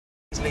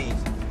Leave.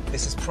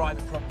 This is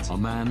private property. A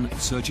man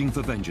searching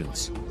for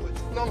vengeance.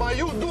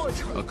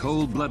 A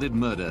cold-blooded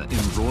murder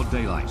in broad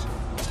daylight.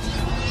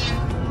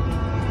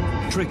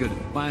 Triggered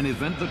by an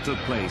event that took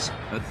place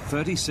at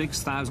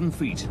 36,000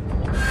 feet.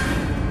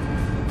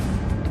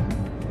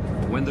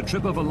 When the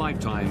trip of a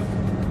lifetime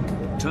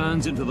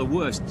turns into the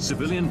worst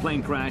civilian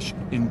plane crash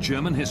in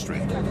German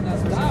history.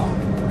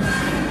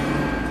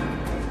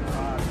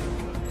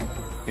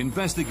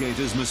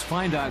 Investigators must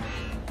find out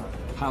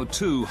how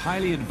two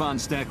highly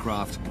advanced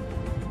aircraft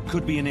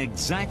could be in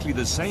exactly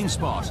the same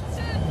spot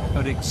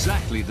at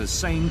exactly the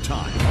same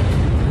time.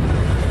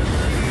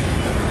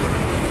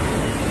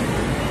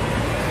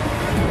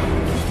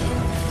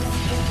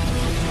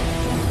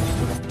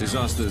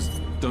 Disasters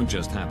don't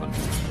just happen.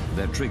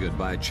 They're triggered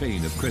by a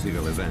chain of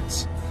critical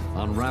events.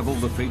 Unravel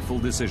the fateful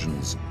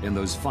decisions in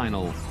those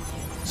final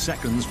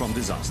seconds from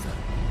disaster.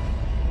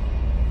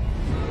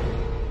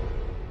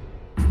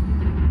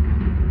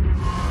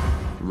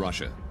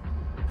 Russia.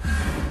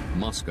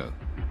 Moscow.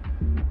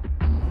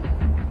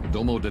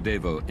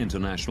 Domodedovo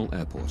International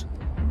Airport.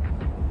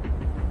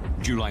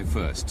 July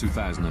 1st,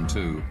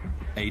 2002,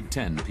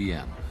 8:10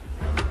 p.m.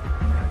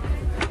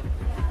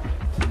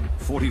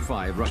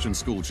 45 Russian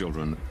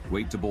schoolchildren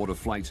wait to board a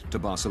flight to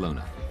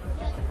Barcelona.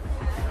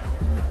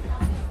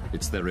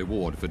 It's their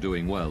reward for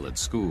doing well at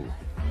school.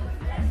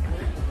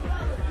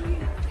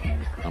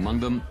 Among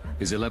them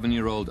is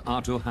 11-year-old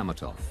Artur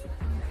Hamatov.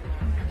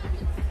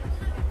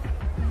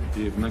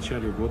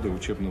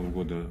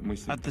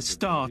 At the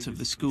start of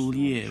the school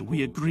year,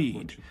 we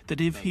agreed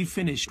that if he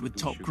finished with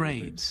top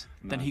grades,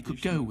 then he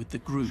could go with the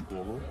group.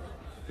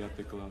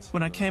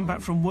 When I came back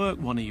from work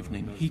one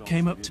evening, he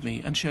came up to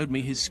me and showed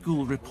me his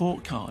school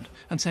report card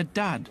and said,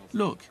 "Dad,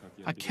 look,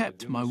 I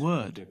kept my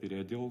word."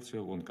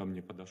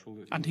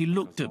 And he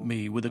looked at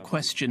me with a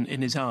question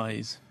in his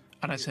eyes,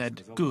 and I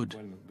said, "Good,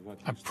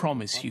 I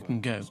promise you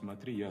can go."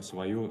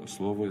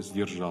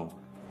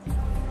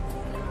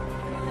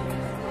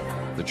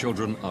 The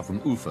children are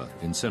from Ufa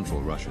in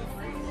central Russia.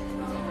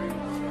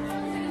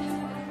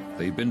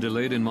 They've been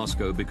delayed in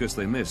Moscow because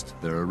they missed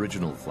their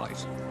original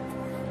flight.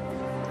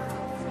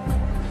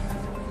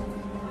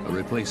 A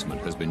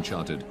replacement has been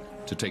chartered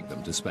to take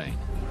them to Spain.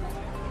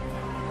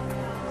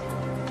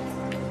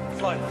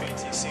 Flight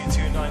BTC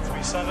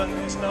 2937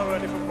 is now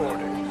ready for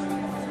boarding.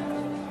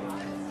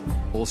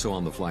 Also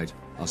on the flight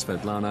are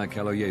Svetlana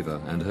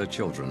Kaloyeva and her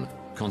children,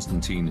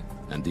 Konstantin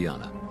and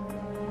Diana.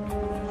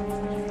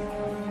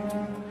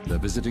 They're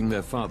visiting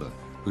their father,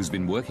 who's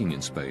been working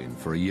in Spain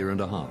for a year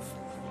and a half.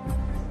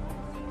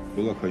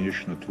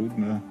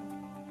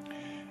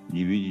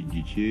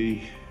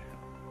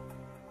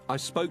 I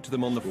spoke to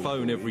them on the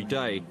phone every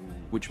day,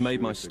 which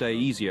made my stay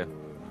easier.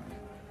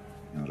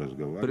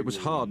 But it was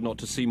hard not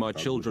to see my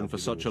children for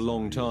such a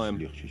long time.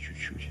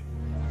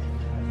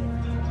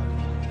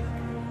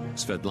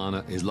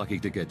 Svetlana is lucky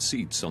to get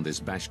seats on this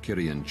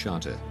Bashkirian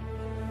charter.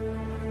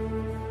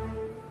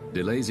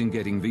 Delays in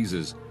getting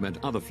visas meant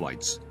other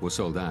flights were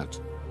sold out.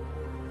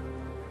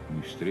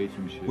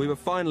 We were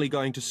finally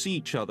going to see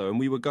each other and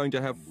we were going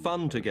to have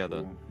fun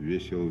together.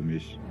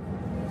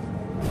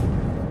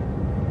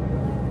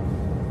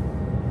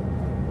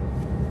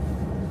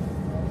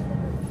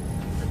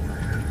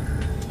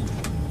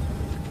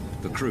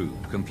 The crew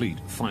complete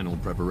final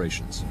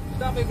preparations.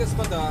 Дамы и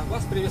господа,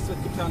 вас приветствует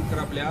капитан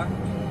корабля.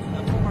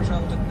 Добро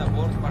пожаловать на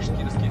борт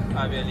башкирских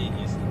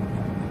авиалиний.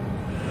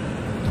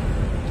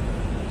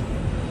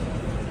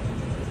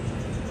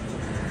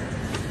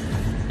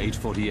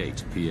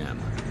 8:48 p.m.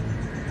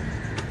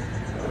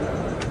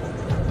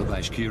 The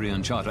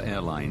Bashkirian Charter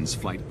Airlines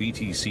Flight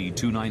BTC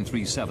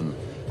 2937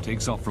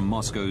 takes off from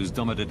Moscow's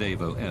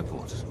Domodedovo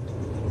Airport.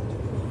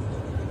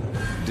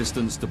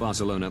 Distance to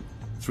Barcelona,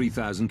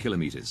 3,000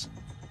 kilometers.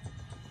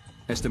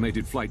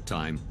 Estimated flight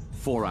time,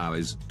 4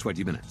 hours,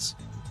 20 minutes.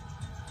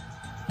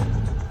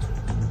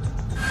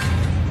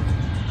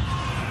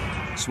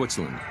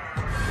 Switzerland.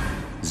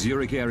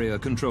 Zurich Area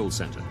Control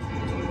Center.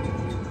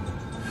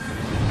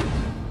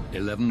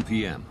 11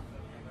 p.m.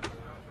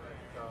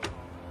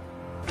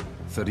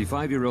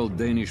 35-year-old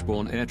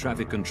Danish-born air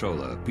traffic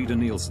controller Peter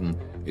Nielsen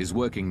is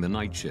working the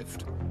night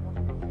shift.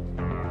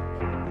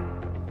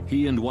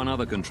 He and one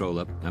other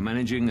controller are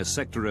managing a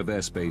sector of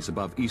airspace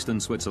above eastern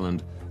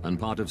Switzerland and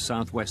part of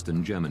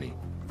southwestern Germany.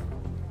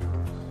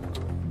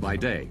 By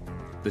day,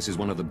 this is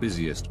one of the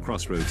busiest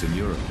crossroads in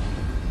Europe.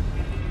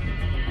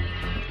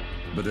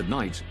 But at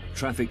night,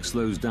 traffic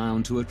slows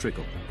down to a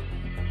trickle,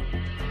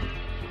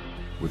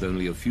 with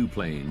only a few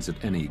planes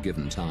at any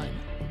given time.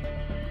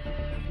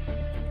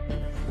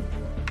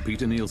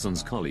 Peter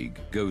Nielsen's colleague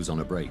goes on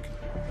a break.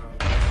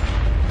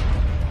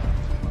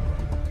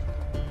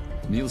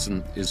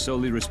 Nielsen is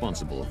solely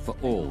responsible for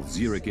all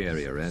Zurich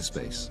area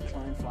airspace.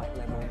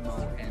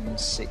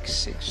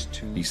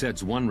 He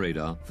sets one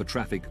radar for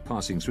traffic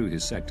passing through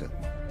his sector,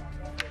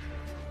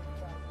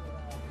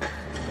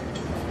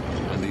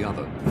 and the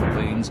other for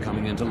planes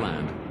coming into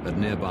land at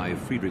nearby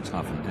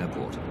Friedrichshafen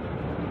Airport.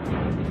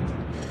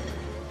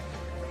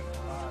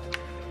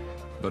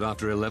 But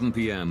after 11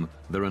 p.m.,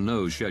 there are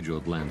no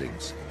scheduled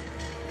landings.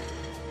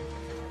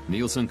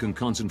 Nielsen can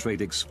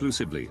concentrate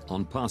exclusively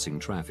on passing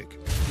traffic.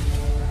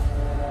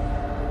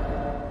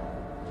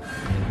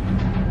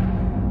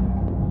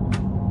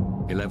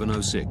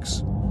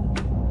 (11:06).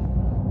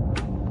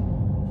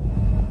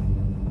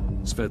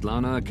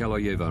 Svetlana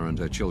Kaloyeva and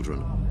her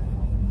children,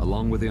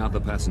 along with the other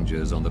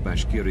passengers on the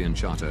Bashkirian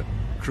charter,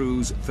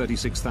 cruise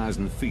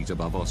 36,000 feet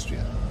above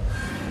Austria.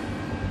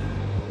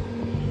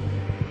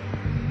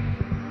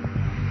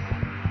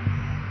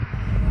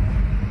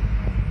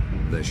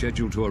 They're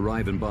scheduled to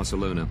arrive in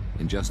Barcelona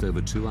in just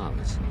over 2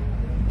 hours.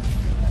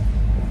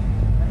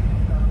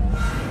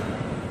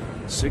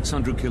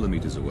 600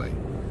 kilometers away,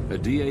 a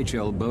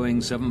DHL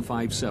Boeing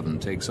 757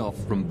 takes off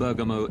from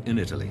Bergamo in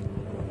Italy.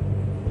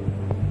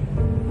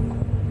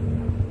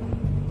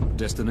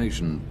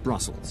 Destination,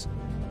 Brussels.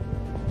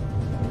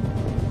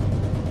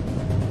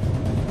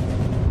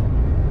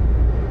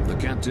 The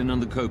captain and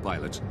the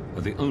co-pilot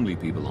are the only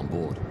people on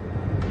board.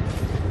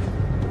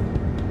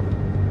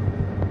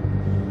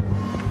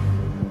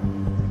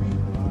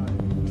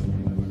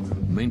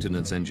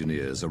 Maintenance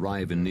engineers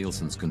arrive in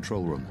Nielsen's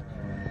control room.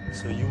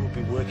 So you will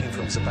be working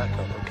from the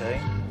backup,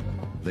 okay?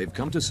 They've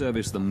come to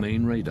service the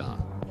main radar.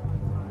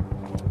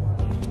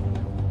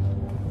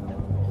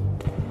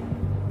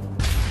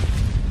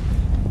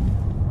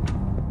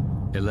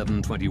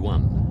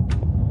 (11:21).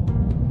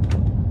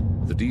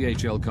 The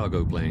DHL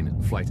cargo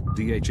plane, flight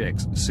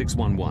DHX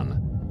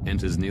 611,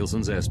 enters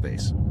Nielsen's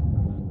airspace.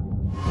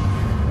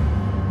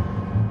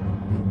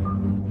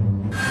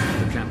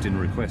 The captain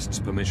requests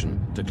permission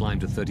to climb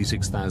to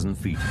 36,000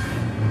 feet.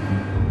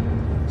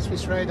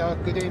 Swiss radar,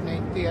 good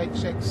evening,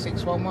 DHX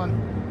 611.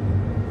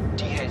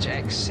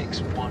 DHX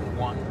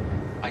 611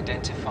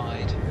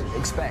 identified.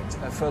 Expect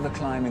a further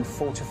climb in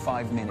 4 to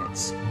 5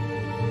 minutes.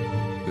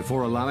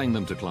 Before allowing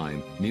them to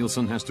climb,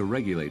 Nielsen has to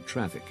regulate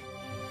traffic.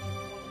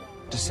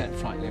 Descent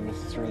flight level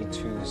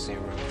 320.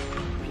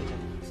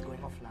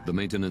 The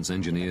maintenance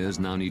engineers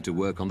now need to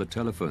work on the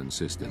telephone You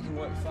system. can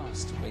work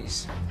fast,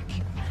 please.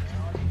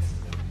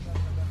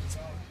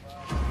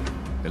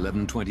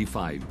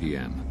 11:25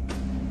 p.m.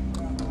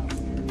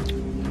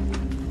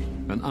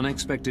 An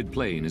unexpected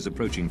plane is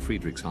approaching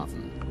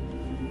Friedrichshafen.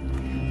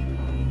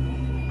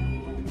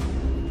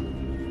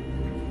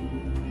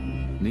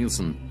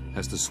 Nielsen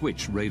has to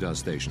switch radar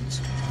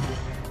stations.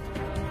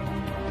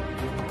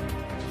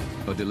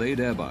 A delayed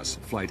Airbus,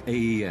 flight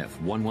AEF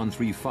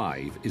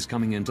 1135, is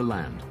coming in to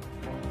land.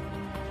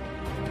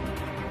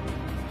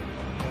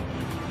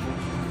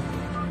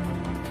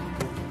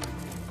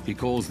 He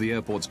calls the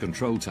airport's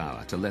control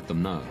tower to let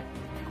them know.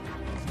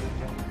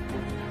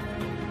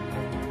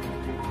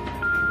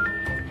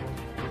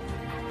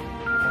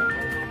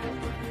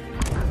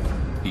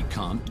 He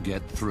can't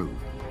get through.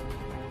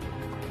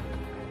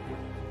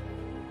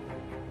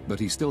 But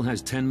he still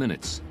has 10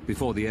 minutes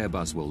before the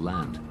Airbus will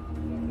land.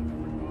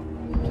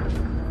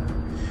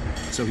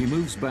 So he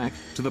moves back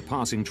to the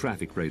passing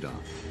traffic radar.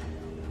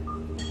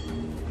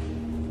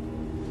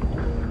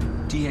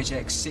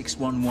 DHX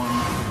 611.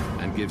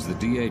 And gives the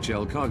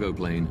DHL cargo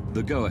plane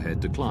the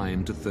go-ahead to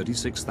climb to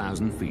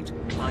 36,000 feet.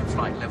 Climb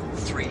flight level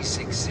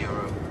 360.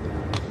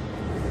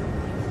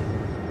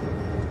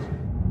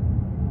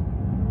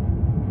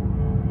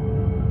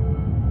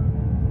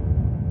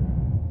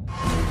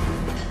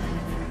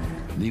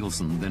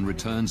 Nielsen then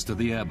returns to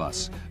the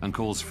Airbus and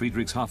calls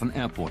Friedrichshafen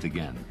Airport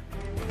again.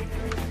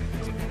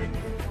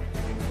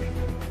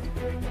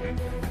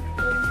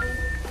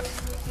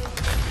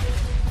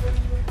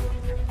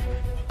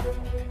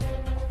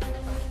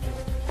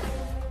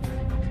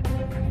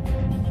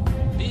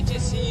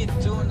 BTC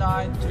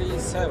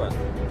 2937.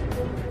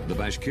 The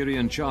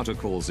Bashkirian charter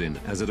calls in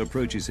as it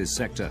approaches his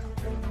sector.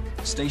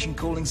 Station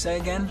calling, say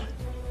again?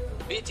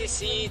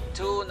 BTC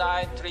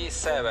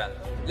 2937.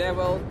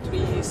 Level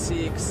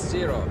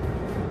 360.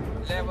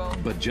 Level...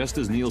 But just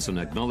as Nielsen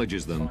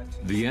acknowledges them,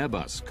 the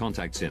Airbus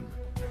contacts him.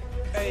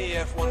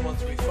 AEF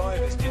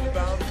 1135 is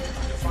inbound.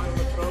 The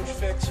final approach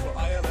fix for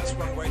ILS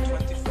runway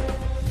 24.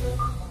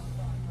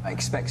 I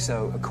expect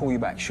so. I'll call you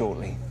back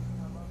shortly.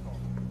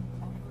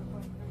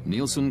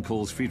 Nielsen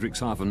calls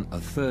Friedrichshafen a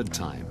third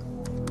time.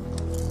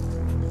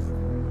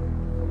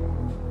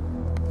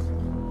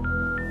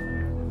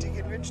 Die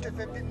gewünschte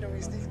Verbindung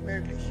ist nicht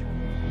möglich.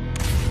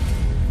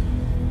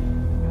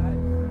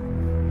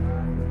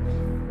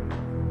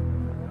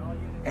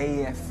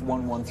 AEF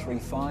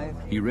 1135.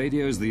 He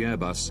radios the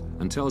Airbus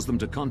and tells them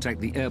to contact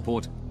the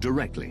airport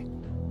directly.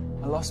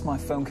 I lost my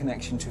phone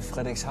connection to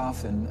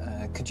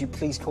Friedrichshafen. Could you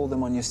please call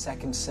them on your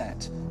second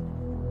set?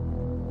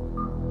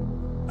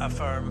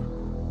 Affirm.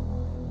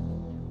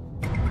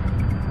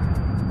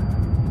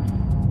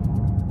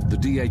 The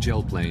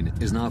DHL plane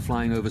is now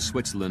flying over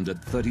Switzerland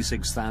at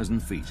 36,000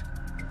 feet.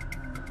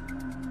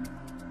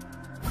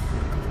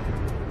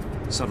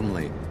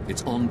 Suddenly,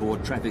 its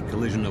onboard traffic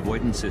collision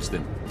avoidance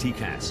system,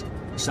 TCAS,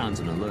 sounds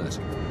an alert.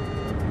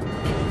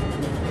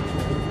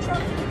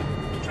 Traffic.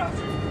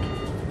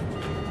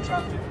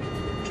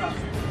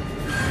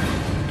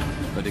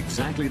 At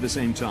exactly the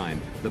same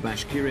time, the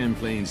Bashkirian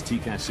plane's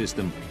TCAS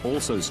system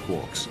also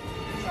squawks.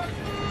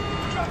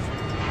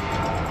 Traffic.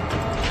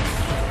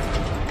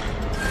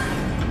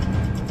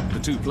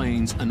 two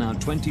planes are now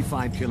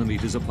 25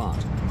 kilometers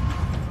apart.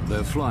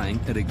 They're flying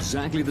at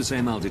exactly the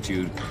same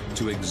altitude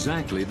to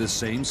exactly the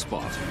same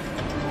spot.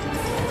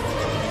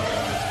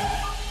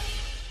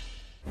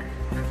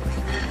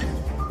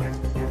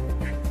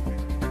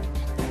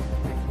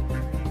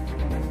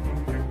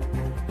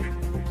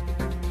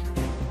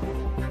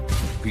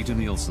 Peter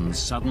Nielsen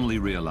suddenly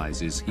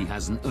realizes he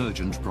has an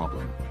urgent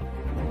problem.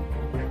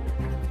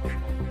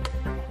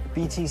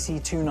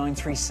 BTC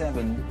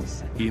 2937.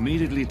 He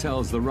immediately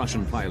tells the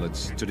Russian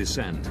pilots to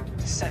descend.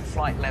 Descent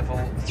flight level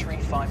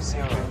 350.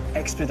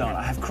 Expedite,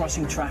 I have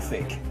crossing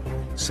traffic.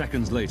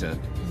 Seconds later,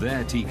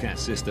 their TCAS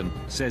system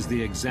says the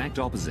exact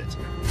opposite.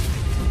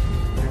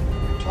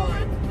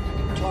 Climb,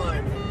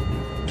 climb,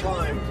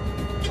 climb,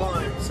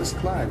 climb. Es ist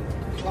klein.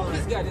 Climb,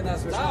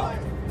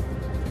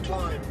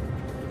 climb,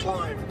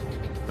 climb.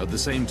 At the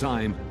same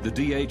time, the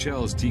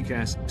DHL's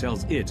TCAS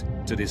tells it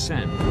to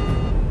descend.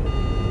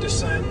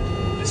 Descend,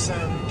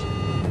 descend.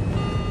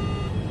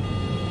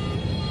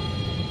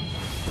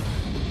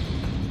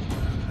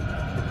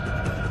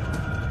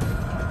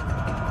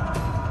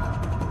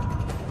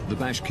 The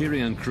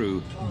Bashkirian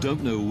crew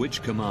don't know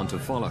which command to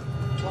follow.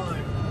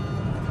 Climb.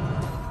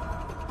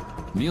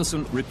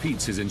 Nielsen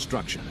repeats his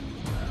instruction.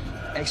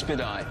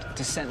 Expedite,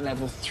 descent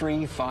level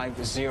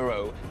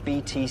 350,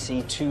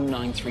 BTC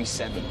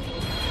 2937.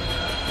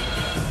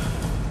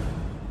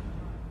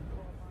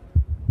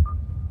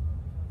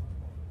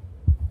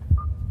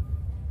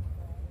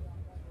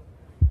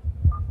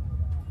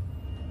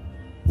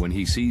 When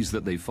he sees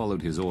that they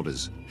followed his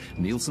orders,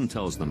 Nielsen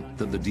tells them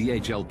that the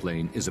DHL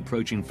plane is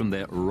approaching from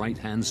their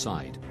right-hand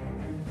side.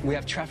 We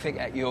have traffic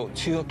at your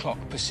 2 o'clock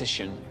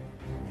position,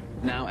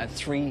 now at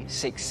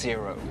 360.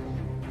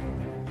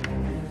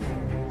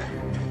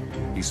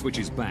 He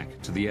switches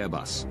back to the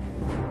Airbus.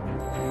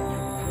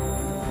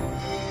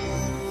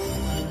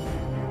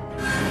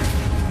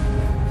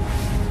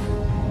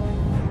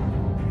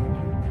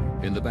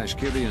 In the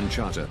Bashkirian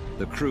charter,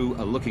 the crew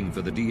are looking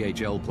for the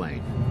DHL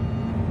plane.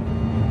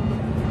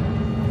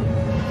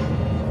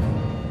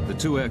 The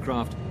two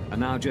aircraft are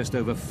now just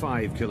over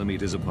 5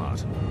 kilometers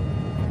apart.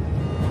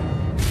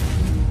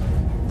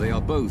 They are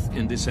both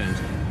in descent,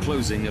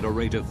 closing at a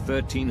rate of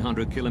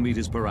 1,300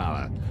 kilometers per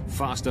hour,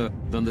 faster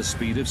than the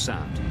speed of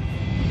sound.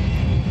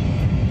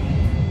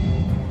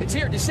 It's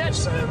here, descent!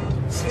 Descend,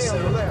 Stay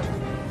on the left.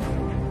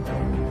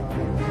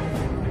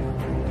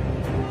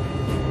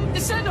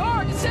 Descend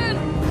hard, descend!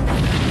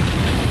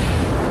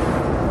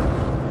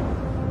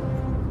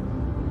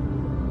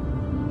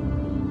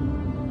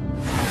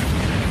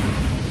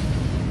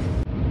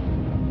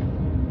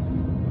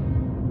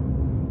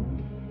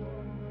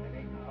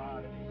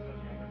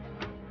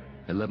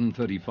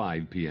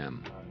 11:35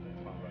 p.m.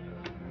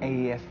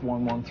 AEF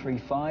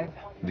 1135.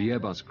 The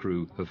Airbus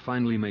crew have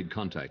finally made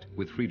contact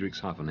with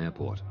Friedrichshafen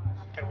Airport.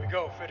 Can we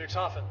go,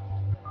 Friedrichshafen?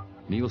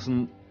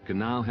 Nielsen can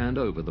now hand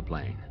over the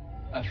plane.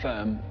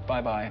 Affirm,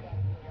 bye-bye.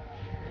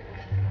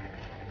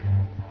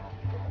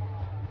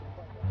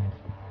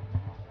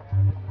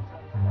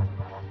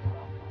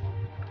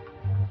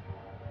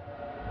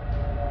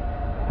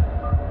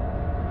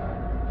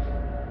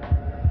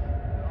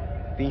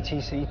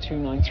 BTC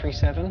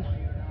 2937.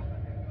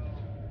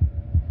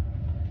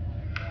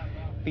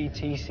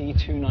 BTC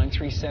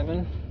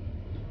 2937.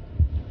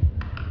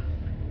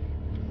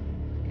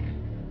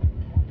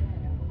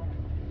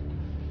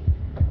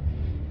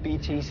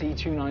 BTC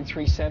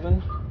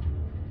 2937.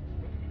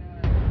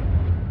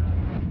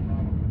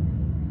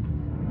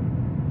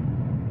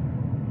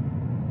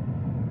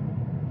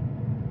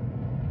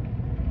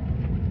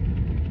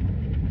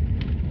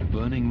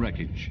 Burning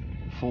wreckage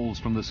falls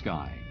from the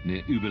sky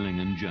near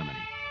Überlingen, Germany.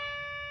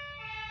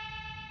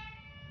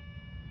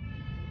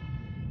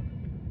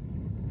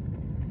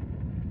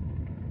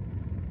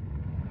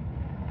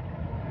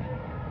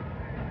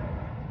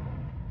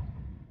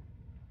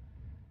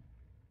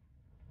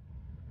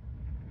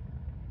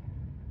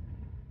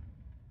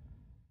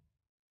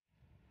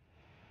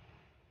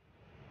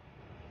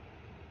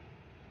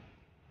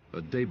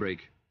 At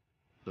daybreak,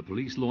 the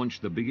police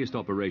launched the biggest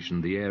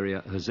operation the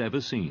area has ever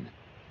seen.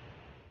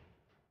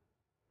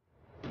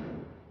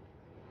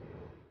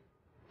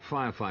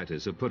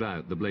 Firefighters have put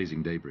out the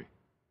blazing debris.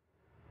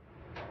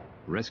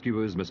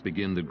 Rescuers must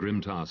begin the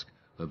grim task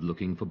of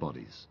looking for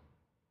bodies.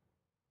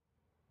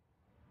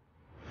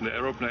 The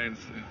aeroplanes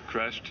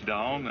crashed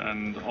down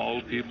and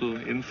all people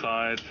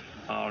inside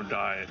are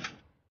died.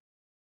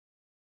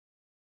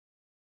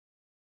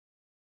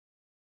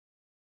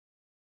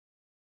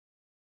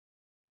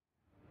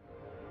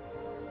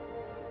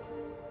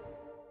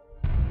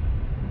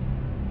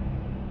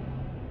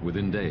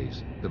 Within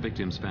days, the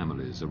victims'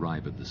 families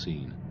arrive at the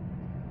scene.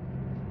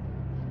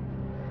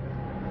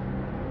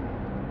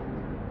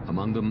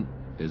 Among them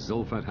is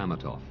Zulfat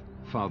Hamatov,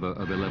 father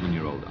of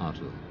 11-year-old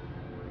Artur.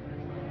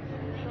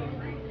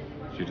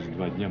 Через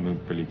 2 дня мы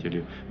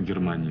полетели в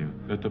Германию.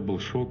 Это был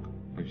шок,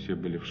 мы все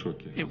были в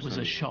шоке. It was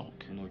a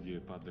shock.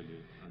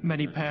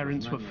 Many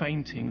parents were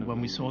fainting when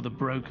we saw the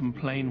broken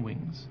plane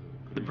wings,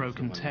 the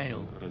broken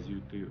tail.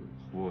 Развитый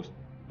хвост,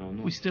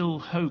 We still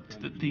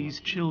hoped that these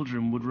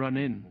children would run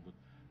in,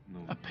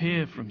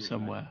 appear from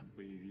somewhere,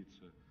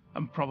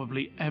 and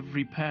probably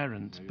every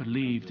parent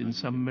believed in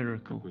some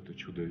miracle.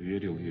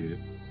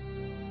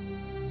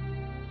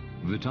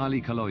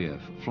 Vitaly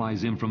Kaloyev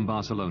flies in from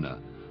Barcelona,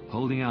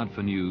 holding out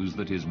for news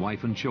that his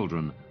wife and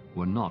children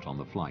were not on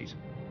the flight.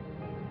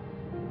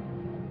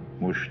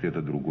 One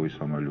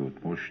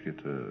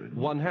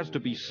has to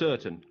be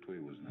certain.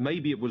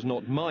 Maybe it was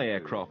not my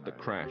aircraft that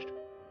crashed.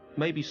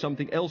 Maybe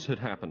something else had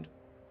happened.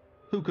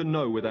 Who can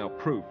know without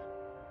proof?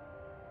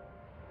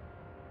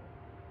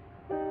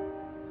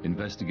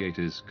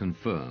 Investigators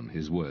confirm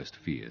his worst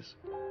fears.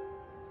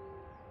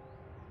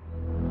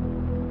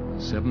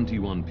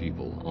 71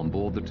 people on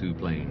board the two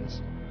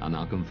planes are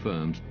now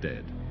confirmed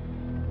dead.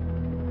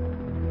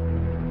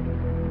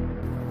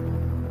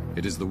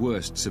 It is the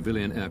worst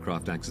civilian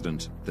aircraft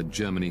accident that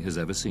Germany has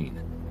ever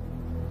seen.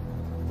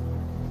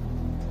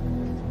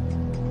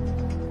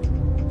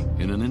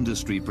 In an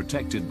industry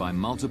protected by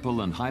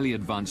multiple and highly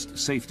advanced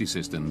safety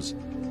systems,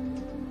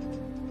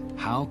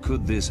 how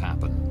could this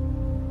happen?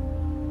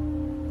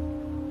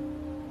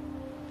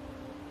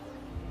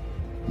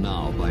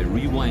 Now, by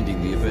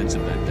rewinding the events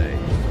of that day,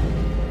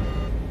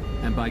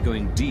 and by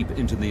going deep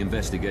into the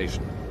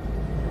investigation,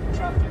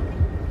 Traffic.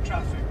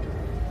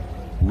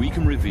 we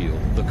can reveal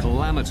the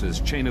calamitous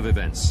chain of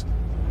events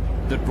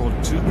that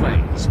brought two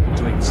planes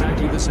to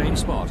exactly the same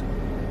spot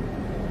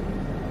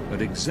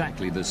at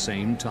exactly the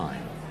same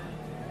time.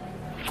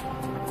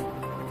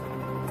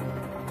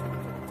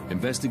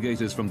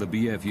 Investigators from the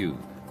BFU,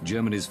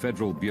 Germany's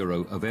Federal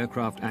Bureau of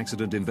Aircraft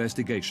Accident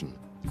Investigation,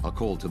 are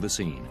called to the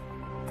scene.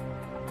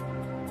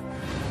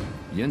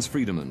 Jens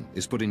Friedemann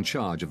is put in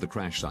charge of the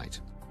crash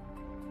site.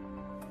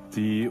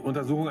 Die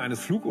Untersuchung eines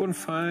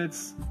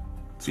Flugunfalls.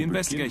 The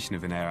investigation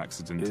of an air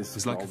accident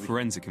is like a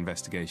forensic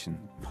investigation,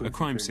 a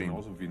crime scene.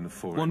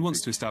 One wants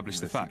to establish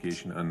the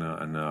facts.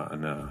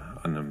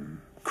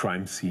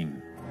 Crime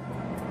scene.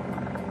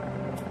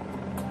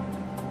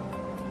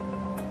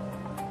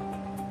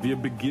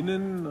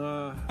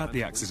 At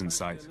the accident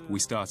site, we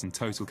start in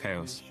total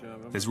chaos.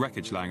 There's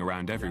wreckage lying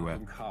around everywhere.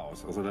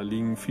 Also da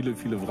liegen viele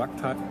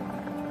Wrackteile.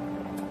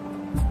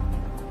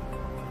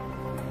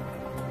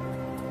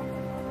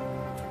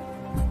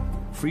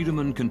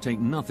 Friedemann can take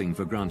nothing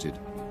for granted.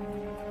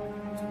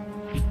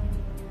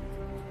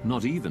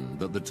 Not even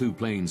that the two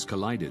planes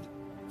collided.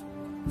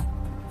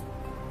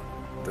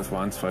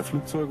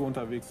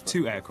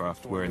 Two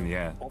aircraft were in the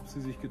air.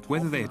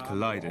 Whether they had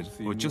collided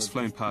or just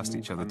flown past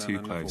each other too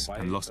close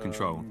and lost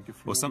control,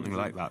 or something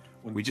like that,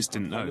 we just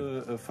didn't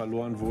know.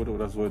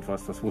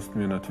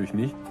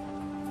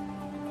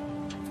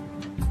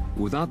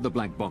 Without the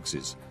black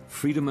boxes,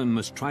 Friedemann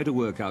must try to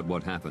work out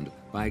what happened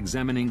by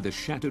examining the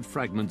shattered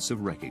fragments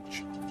of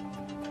wreckage.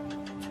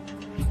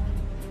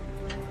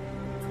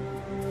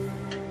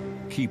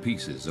 Key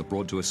pieces are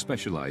brought to a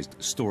specialized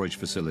storage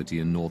facility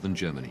in northern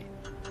Germany.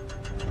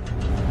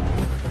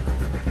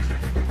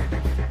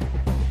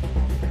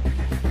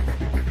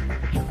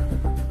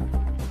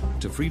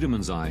 To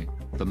Friedemann's eye,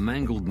 the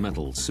mangled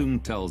metal soon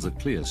tells a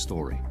clear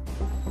story.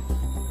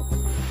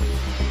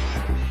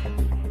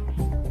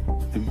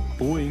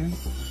 Boeing,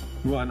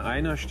 nur an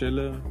einer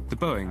Stelle. The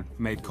Boeing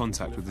made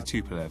contact with the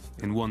Tupolev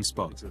in one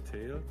spot.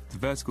 The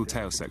vertical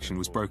tail section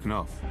was broken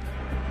off.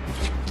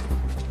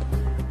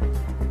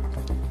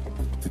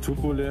 The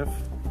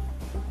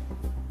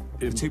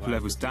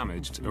Tupolev was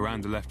damaged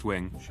around the left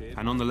wing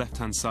and on the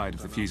left-hand side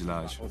of the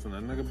fuselage.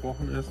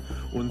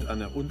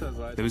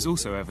 There was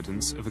also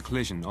evidence of a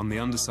collision on the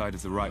underside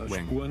of the right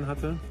wing.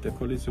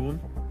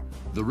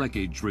 The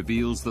wreckage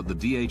reveals that the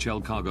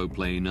DHL cargo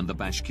plane and the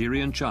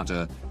Bashkirian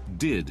charter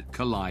did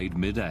collide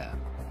mid-air.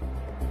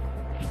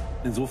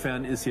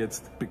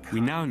 We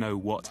now know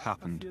what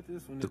happened.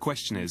 The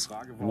question is,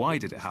 why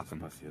did it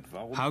happen?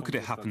 How could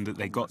it happen that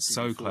they got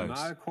so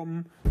close?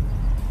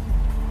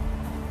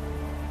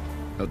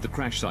 At the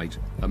crash site,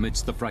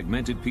 amidst the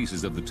fragmented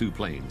pieces of the two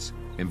planes,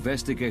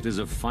 investigators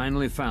have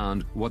finally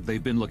found what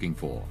they've been looking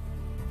for: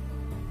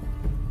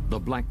 the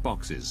black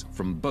boxes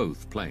from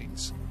both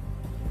planes.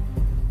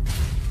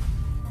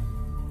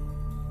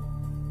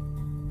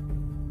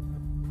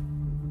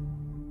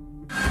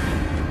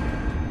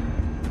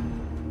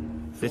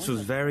 This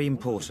was very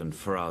important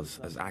for us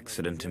as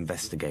accident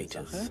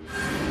investigators.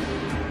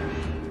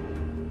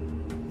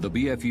 The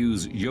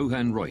BFU's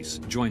Johann Reuss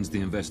joins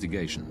the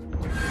investigation.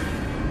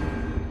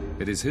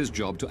 It is his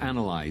job to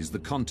analyze the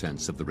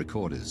contents of the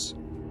recorders.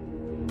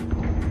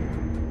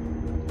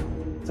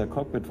 The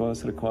cockpit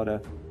voice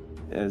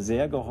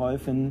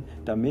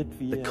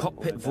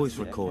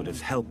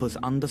recorders help us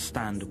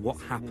understand what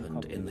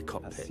happened in the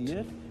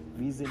cockpit,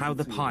 how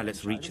the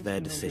pilots reach their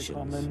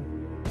decisions.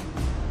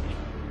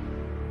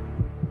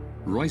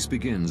 Reuss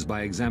begins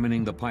by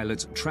examining the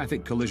pilot's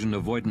traffic collision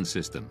avoidance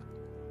system,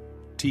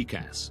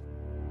 TCAS.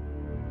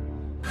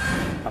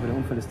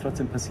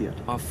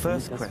 Our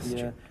first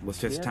question was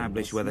to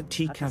establish whether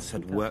TCAS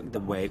had worked the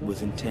way it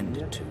was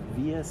intended to,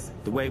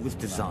 the way it was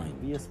designed.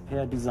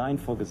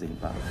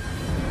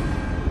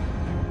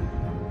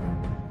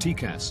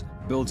 TCAS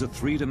builds a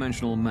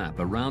three-dimensional map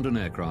around an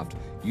aircraft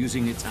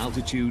using its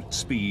altitude,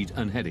 speed,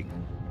 and heading.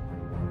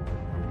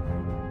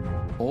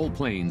 All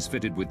planes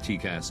fitted with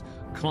TCAS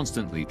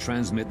constantly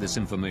transmit this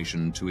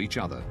information to each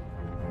other.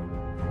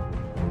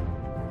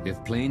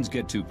 If planes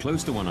get too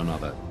close to one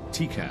another,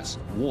 TCAS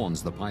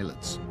warns the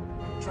pilots.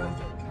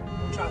 Traffic,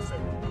 traffic.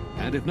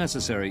 And if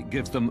necessary,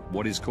 gives them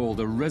what is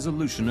called a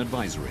resolution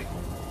advisory.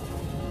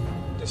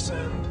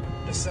 Descend,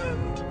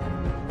 descend.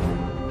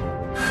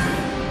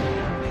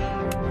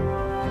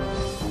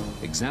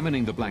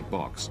 Examining the black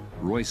box,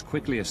 Royce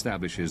quickly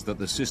establishes that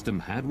the system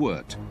had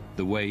worked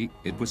the way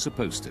it was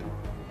supposed to.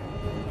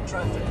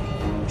 Traffic,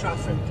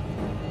 traffic.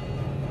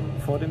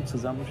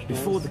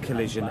 Before the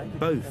collision,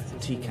 both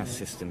TCAS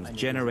systems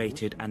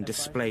generated and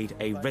displayed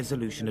a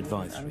resolution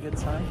advisory.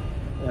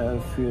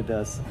 The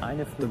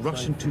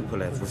Russian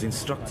Tupolev was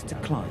instructed to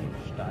climb,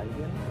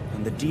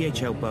 and the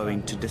DHL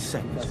Boeing to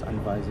descend.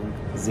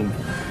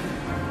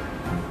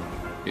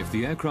 If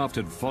the aircraft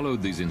had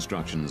followed these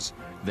instructions,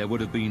 there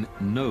would have been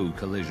no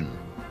collision.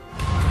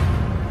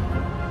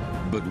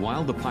 But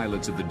while the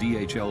pilots of the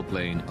DHL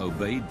plane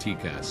obeyed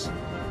TCAS,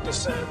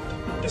 descend,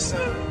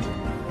 descend,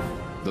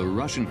 the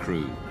Russian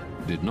crew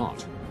did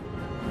not.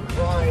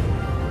 Climb,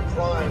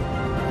 climb.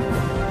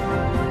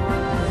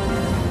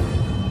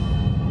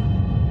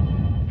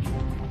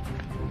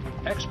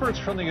 Experts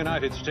from the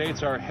United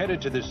States are headed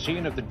to the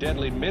scene of the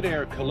deadly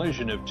mid-air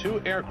collision of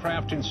two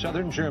aircraft in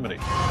southern Germany.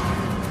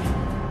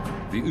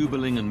 The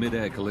Überlingen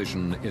mid-air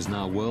collision is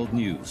now world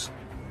news.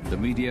 The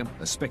media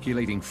are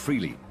speculating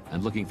freely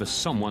and looking for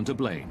someone to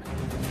blame.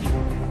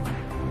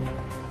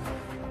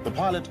 The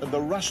pilot of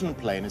the Russian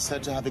plane is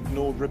said to have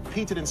ignored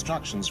repeated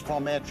instructions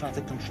from air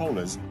traffic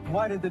controllers.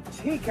 Why did the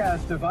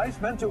TCAS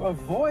device meant to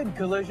avoid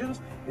collisions,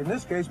 in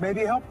this case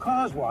maybe help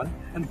cause one?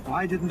 And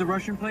why didn't the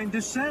Russian plane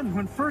descend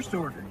when first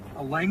ordered?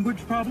 A language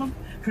problem?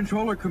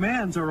 Controller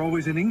commands are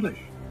always in English.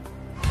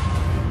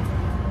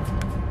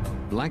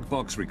 Black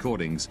box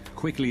recordings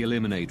quickly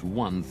eliminate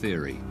one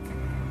theory.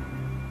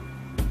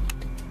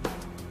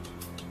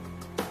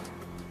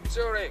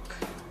 Zurich,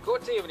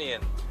 good evening.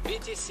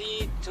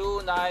 BTC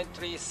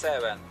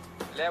 2937,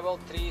 level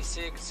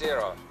 360.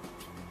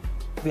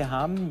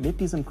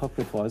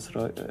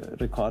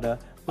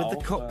 With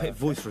the cockpit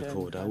voice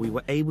recorder, we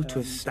were able to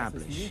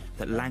establish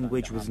that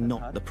language was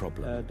not the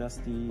problem.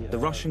 The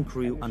Russian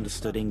crew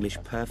understood English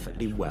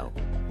perfectly well.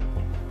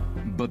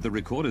 But the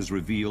recorders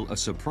reveal a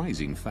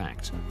surprising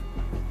fact.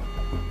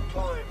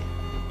 Climb,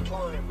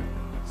 climb.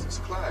 This is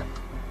climb.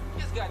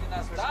 He's guiding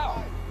us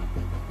down.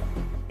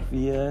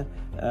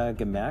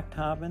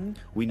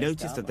 We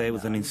noticed that there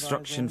was an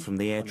instruction from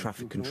the air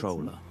traffic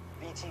controller.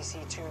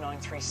 BTC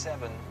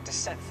 2937,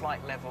 descent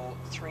flight level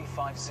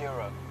 350.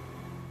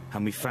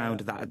 And we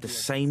found that at the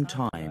same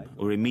time,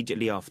 or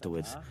immediately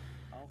afterwards,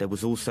 there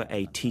was also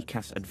a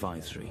TCAS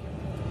advisory.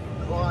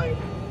 Climb,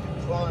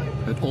 climb.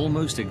 At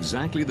almost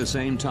exactly the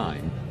same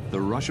time,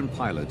 the Russian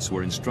pilots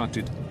were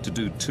instructed to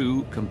do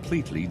two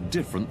completely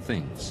different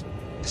things.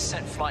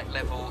 Descent flight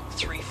level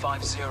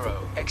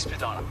 350,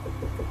 expedite.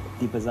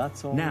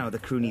 Now the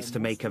crew needs to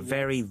make a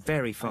very,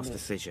 very fast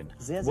decision.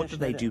 What do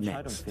they do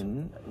next?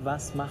 And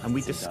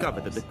we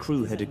discovered that the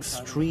crew had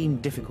extreme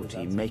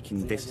difficulty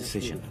making this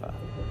decision.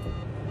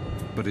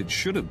 But it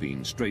should have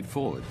been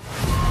straightforward.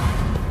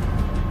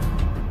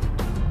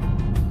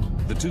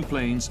 The two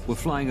planes were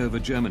flying over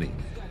Germany,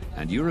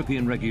 and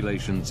European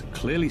regulations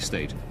clearly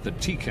state that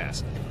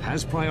TCAS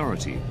has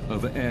priority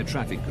over air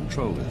traffic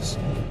controllers.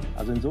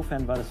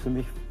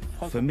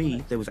 For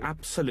me, there was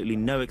absolutely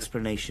no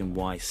explanation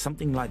why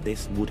something like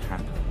this would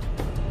happen.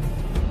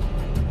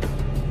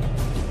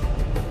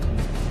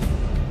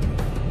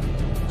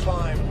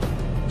 Climb,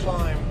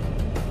 climb.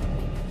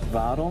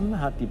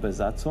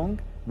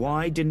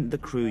 Why didn't the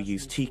crew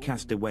use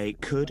TCAS the way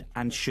it could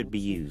and should be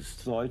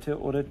used?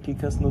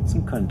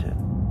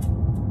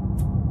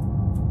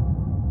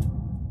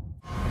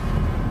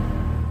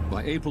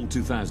 By April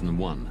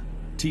 2001,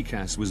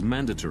 TCAS was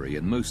mandatory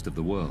in most of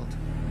the world.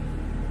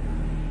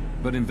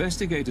 But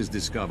investigators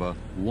discover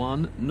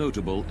one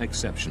notable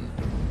exception: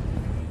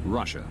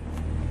 Russia.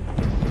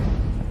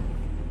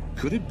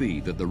 Could it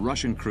be that the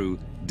Russian crew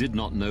did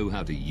not know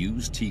how to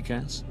use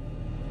TCAS?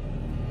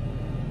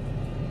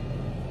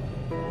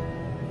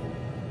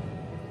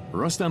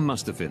 Rustam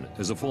Mustafin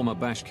is a former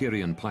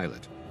Bashkirian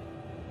pilot.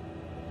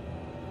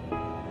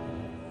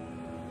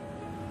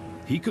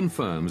 He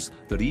confirms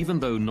that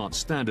even though not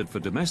standard for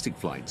domestic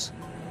flights,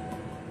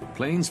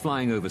 planes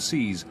flying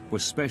overseas were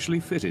specially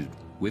fitted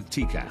with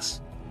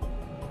TCAS.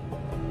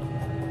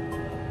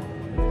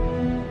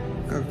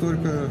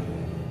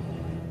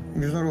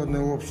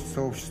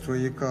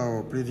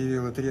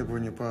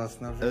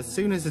 As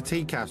soon as the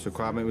TCAS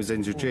requirement was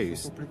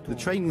introduced, the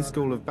training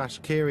school of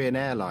Bashkirian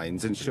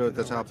Airlines ensured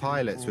that our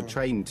pilots were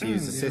trained to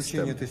use the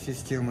system.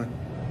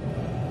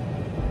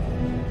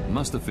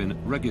 Mustafin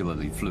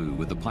regularly flew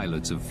with the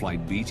pilots of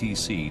flight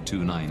BTC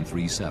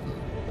 2937.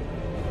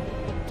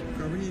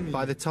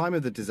 By the time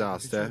of the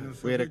disaster,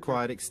 we had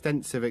acquired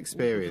extensive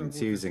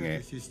experience using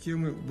it.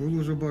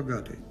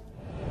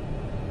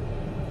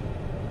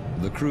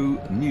 The crew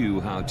knew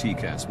how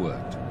TCAS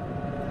worked,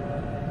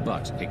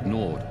 but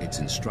ignored its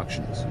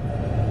instructions.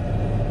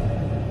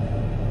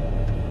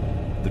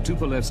 The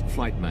Tupolev's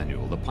flight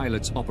manual, the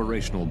pilot's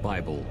operational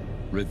Bible,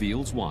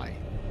 reveals why.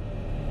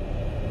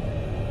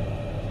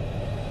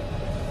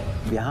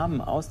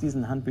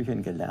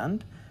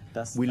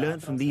 We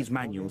learned from these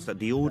manuals that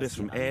the orders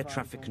from air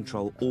traffic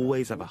control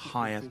always have a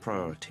higher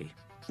priority.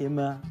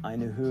 The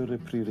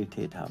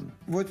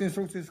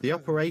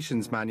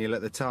operations manual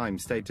at the time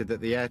stated that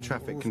the Air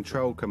Traffic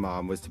Control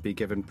Command was to be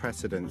given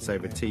precedence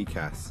over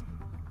TCAS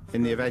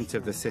in the event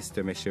of the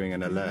system issuing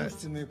an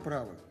alert.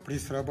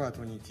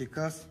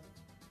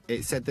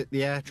 It said that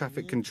the air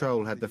traffic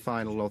control had the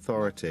final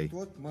authority.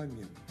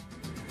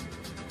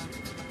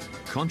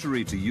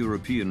 Contrary to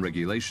European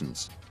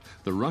regulations,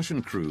 the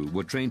Russian crew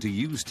were trained to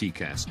use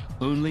TCAS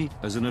only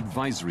as an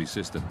advisory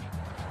system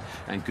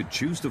and could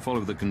choose to follow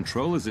the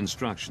controller's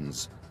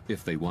instructions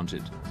if they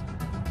wanted.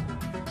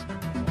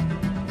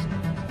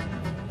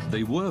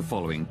 They were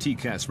following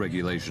TCAS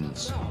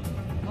regulations,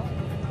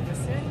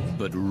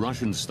 but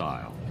Russian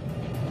style.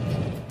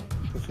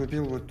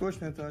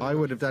 I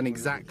would have done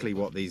exactly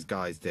what these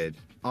guys did.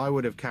 I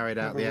would have carried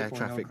out the air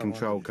traffic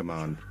control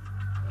command.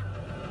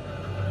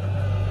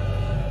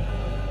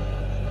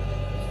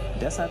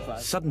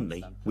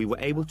 Suddenly, we were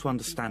able to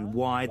understand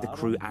why the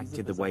crew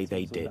acted the way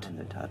they did.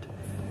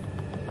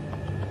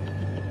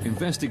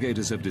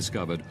 Investigators have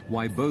discovered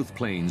why both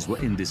planes were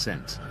in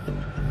descent.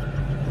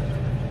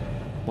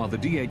 While the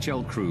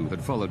DHL crew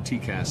had followed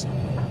TCAS,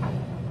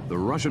 the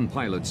Russian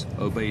pilots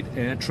obeyed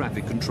air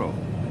traffic control.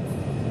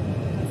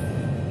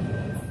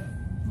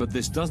 But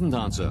this doesn't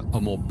answer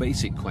a more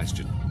basic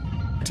question.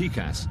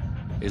 TCAS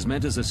is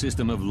meant as a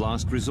system of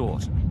last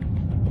resort.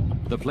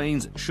 The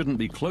planes shouldn't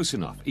be close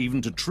enough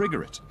even to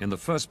trigger it in the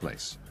first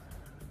place.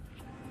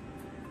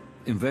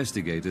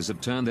 Investigators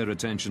have turned their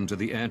attention to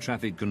the air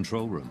traffic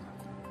control room.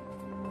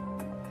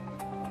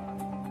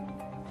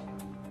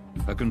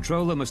 A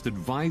controller must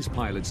advise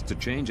pilots to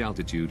change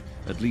altitude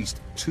at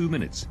least 2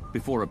 minutes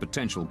before a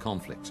potential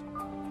conflict.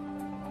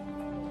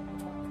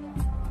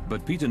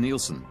 But Peter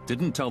Nielsen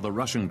didn't tell the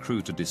Russian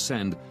crew to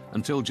descend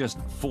until just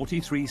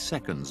 43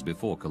 seconds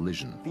before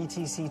collision.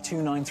 BTC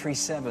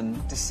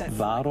 2937 descent.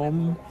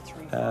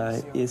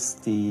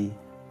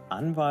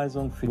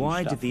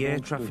 Why did the air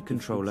traffic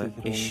controller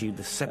issue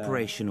the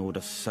separation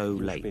order so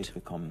late?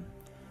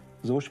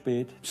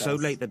 So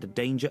late that the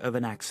danger of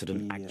an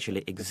accident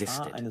actually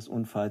existed.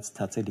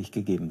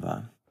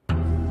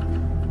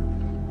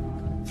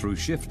 Through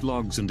shift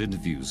logs and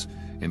interviews,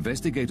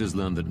 investigators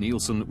learned that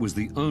Nielsen was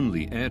the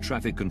only air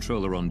traffic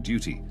controller on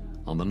duty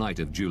on the night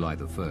of July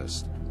the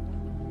 1st.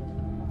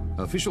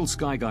 Official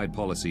Skyguide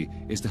policy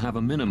is to have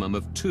a minimum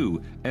of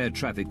 2 air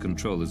traffic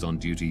controllers on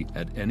duty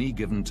at any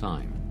given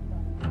time.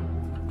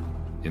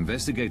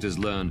 Investigators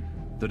learn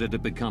that it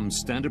had become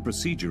standard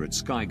procedure at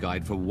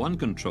Skyguide for one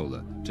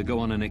controller to go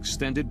on an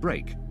extended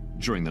break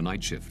during the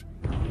night shift.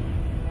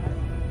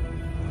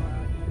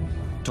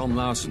 Tom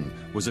Larsen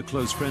was a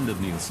close friend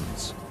of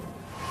Nielsen's,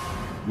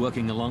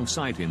 working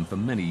alongside him for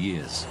many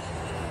years.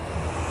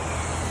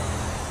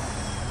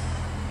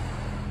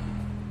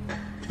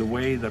 The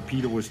way that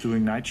Peter was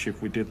doing night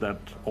shift, we did that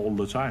all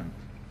the time.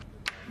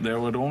 There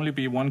would only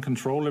be one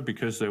controller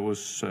because there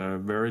was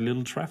very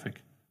little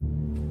traffic.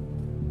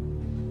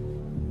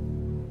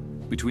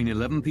 Between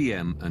 11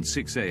 p.m. and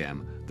 6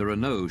 a.m., there are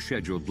no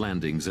scheduled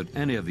landings at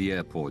any of the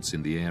airports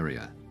in the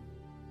area.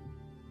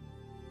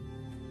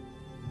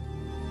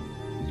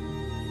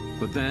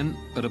 But then,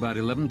 at about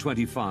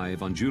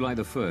 11:25 on July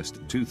the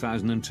 1st,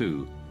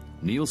 2002,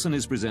 Nielsen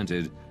is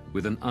presented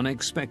with an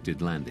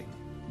unexpected landing.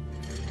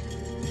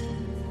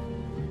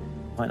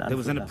 There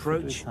was an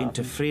approach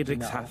into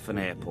Friedrichshafen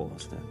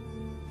Airport,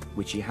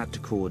 which he had to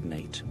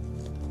coordinate.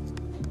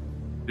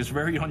 It's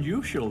very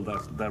unusual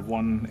that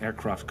one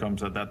aircraft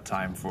comes at that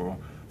time for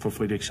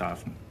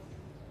Friedrichshafen.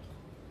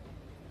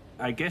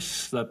 I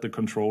guess that the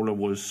controller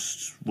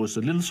was a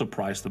little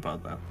surprised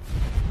about that.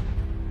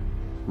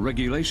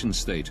 Regulations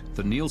state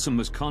that Nielsen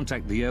must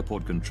contact the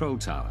airport control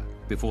tower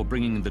before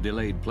bringing the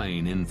delayed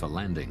plane in for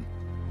landing.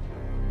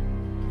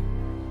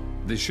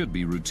 This should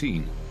be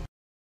routine.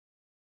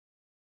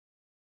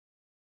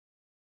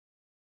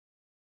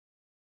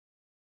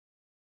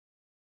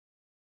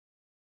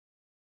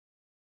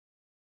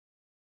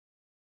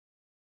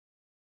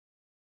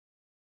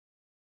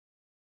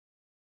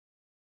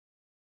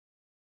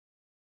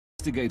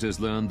 Investigators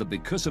learned that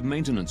because of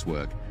maintenance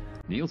work,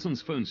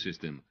 Nielsen's phone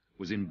system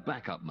was in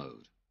backup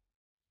mode.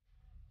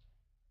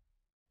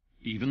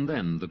 Even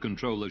then, the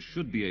controller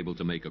should be able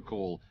to make a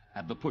call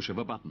at the push of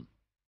a button.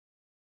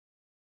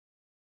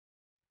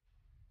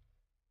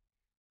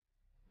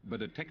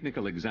 But a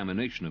technical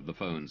examination of the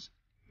phones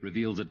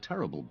reveals a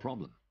terrible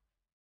problem.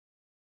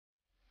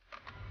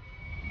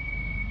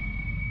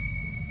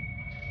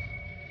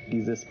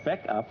 The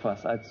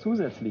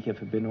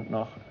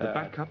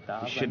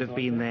backup should have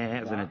been there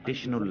as an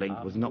additional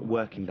link was not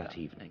working that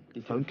evening.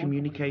 Phone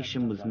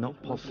communication was not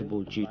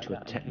possible due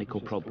to a technical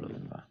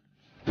problem.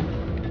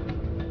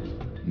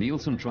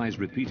 Nielsen tries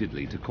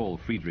repeatedly to call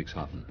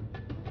Friedrichshafen.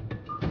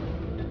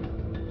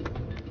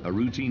 A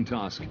routine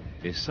task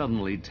is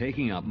suddenly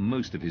taking up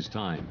most of his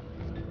time.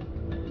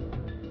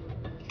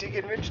 Die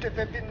gewünschte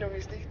Verbindung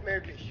ist nicht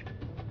möglich.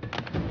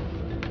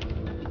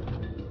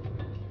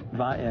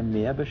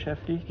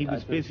 He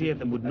was busier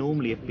than would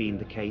normally have been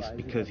the case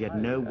because he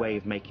had no way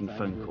of making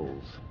phone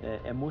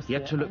calls. He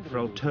had to look for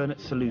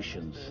alternate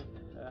solutions.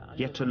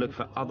 He had to look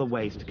for other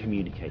ways to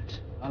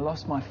communicate. I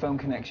lost my phone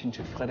connection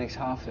to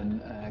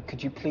Friedrichshafen.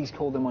 Could you please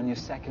call them on your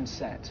second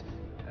set?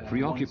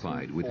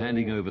 Preoccupied with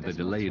handing over the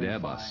delayed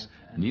Airbus,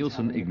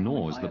 Nielsen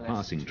ignores the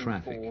passing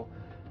traffic.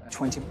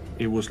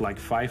 It was like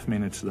 5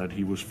 minutes that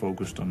he was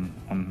focused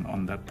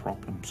on that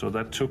problem. So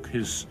that took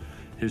his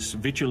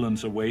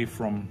vigilance away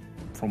from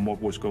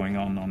what was going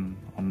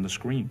on the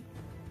screen,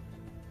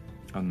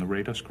 on the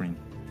radar screen.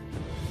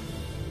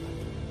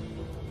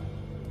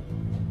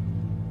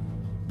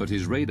 But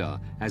his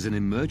radar has an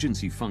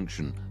emergency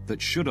function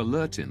that should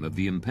alert him of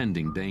the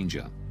impending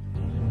danger.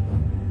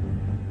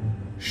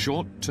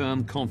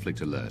 Short-term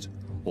conflict alert,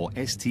 or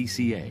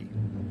STCA.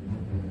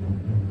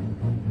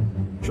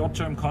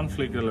 Short-term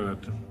conflict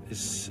alert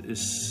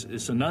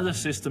is another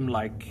system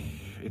like,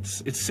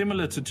 it's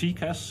similar to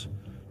TCAS,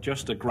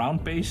 just a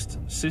ground-based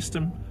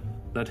system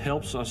that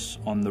helps us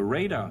on the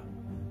radar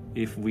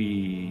if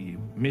we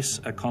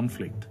miss a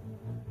conflict.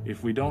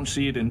 If we don't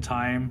see it in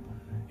time,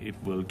 it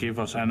will give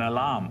us an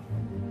alarm.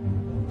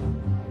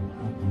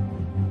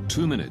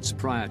 2 minutes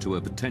prior to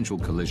a potential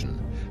collision,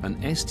 an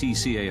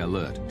STCA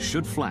alert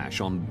should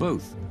flash on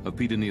both of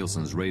Peter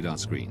Nielsen's radar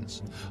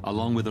screens,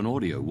 along with an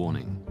audio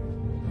warning.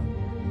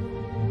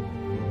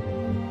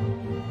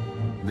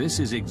 This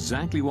is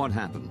exactly what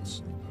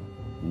happens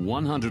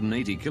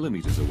 180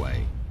 kilometers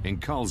away in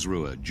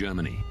Karlsruhe,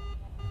 Germany.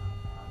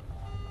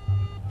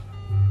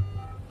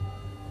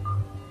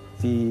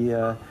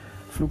 Die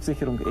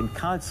Flugsicherung in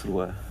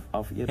Karlsruhe.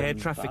 Air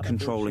traffic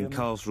control in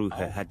Karlsruhe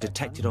had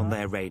detected on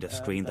their radar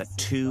screen that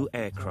 2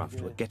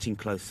 aircraft were getting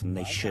closer than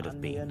they should have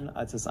been.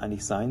 Als es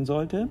eigentlich sein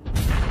sollte.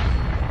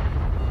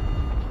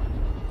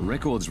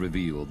 Records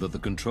reveal that the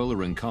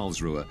controller in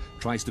Karlsruhe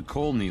tries to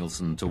call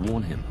Nielsen to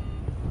warn him.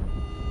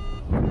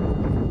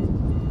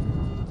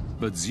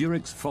 But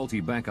Zurich's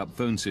faulty backup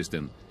phone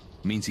system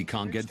means he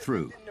can't get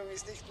through.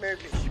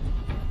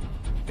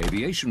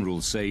 Aviation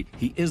rules say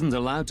he isn't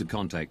allowed to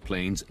contact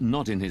planes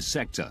not in his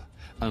sector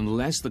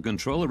unless the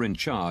controller in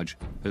charge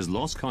has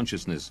lost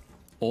consciousness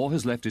or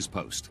has left his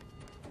post.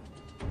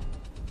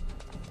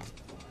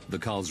 The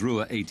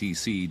Karlsruhe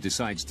ATC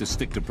decides to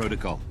stick to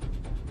protocol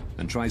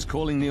and tries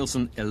calling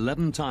Nielsen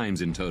 11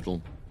 times in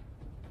total,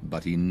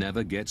 but he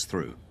never gets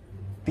through.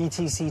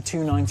 BTC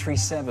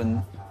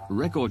 2937.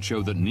 Records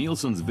show that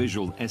Nielsen's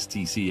visual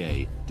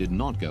STCA did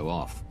not go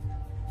off.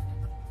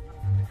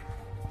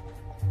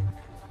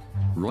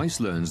 Royce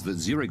learns that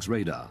Zurich's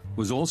radar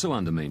was also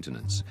under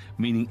maintenance,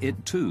 meaning it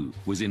too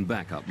was in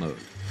backup mode.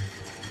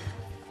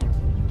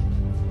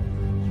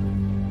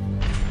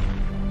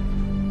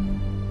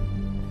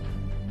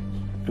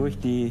 Durch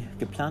die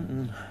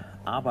geplanten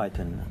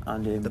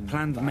The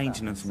planned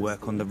maintenance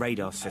work on the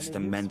radar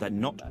system meant that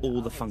not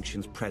all the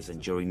functions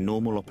present during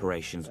normal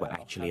operations were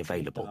actually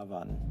available.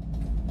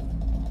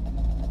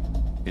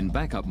 In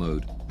backup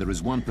mode, there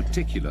is one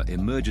particular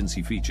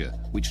emergency feature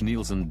which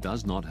Nielsen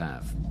does not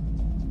have.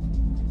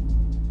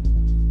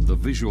 The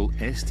visual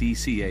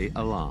STCA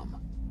alarm.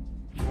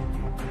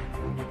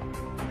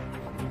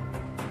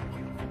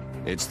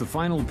 It's the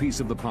final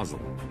piece of the puzzle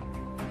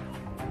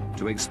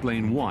to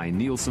explain why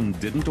Nielsen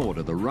didn't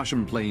order the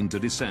Russian plane to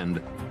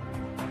descend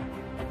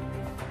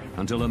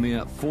until a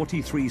mere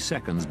 43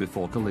 seconds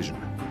before collision.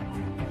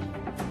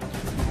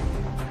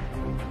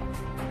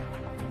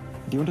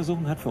 Die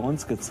Untersuchung hat für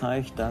uns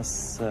gezeigt,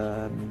 dass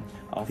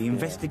the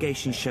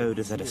investigation showed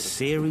us that a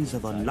series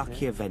of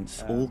unlucky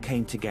events all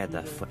came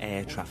together for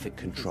air traffic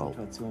control.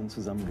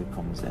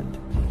 zusammengekommen sind.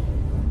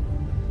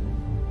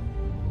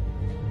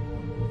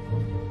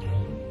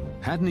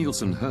 Had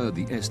Nielsen heard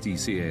the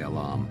STCA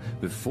alarm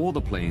before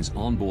the plane's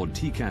onboard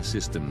TCAS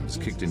systems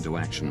kicked into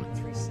action,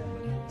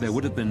 there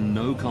would have been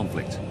no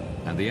conflict,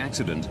 and the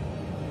accident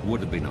would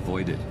have been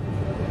avoided.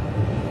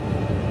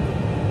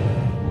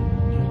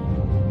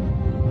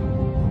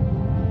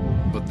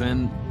 But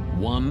then,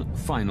 one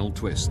final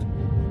twist.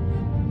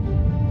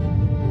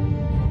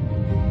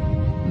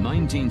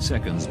 19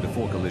 seconds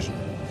before collision,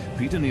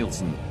 Peter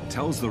Nielsen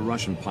tells the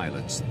Russian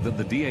pilots that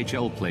the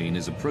DHL plane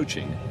is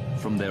approaching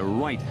from their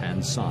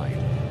right-hand side.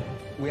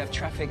 We have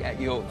traffic at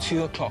your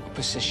 2 o'clock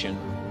position,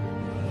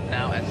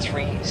 now at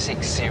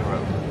 360.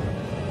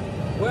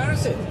 Where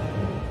is it?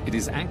 It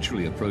is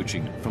actually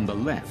approaching from the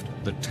left,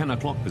 the 10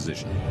 o'clock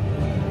position.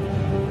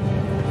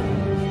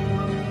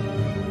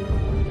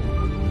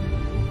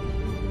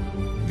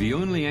 The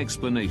only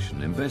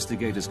explanation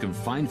investigators can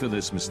find for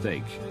this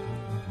mistake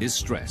is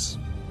stress.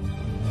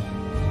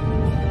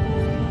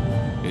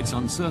 It's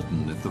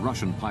uncertain if the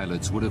Russian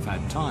pilots would have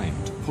had time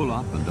to pull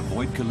up and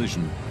avoid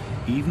collision,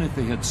 even if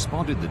they had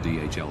spotted the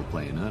DHL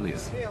plane earlier.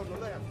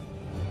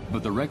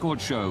 But the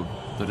records show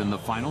that in the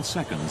final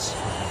seconds,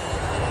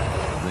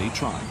 they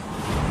try.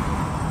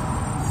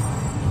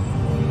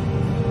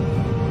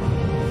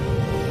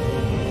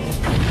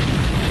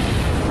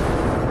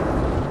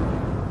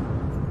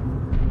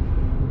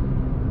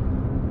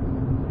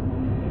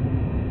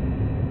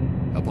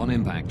 Upon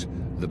impact,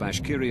 the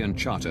Bashkirian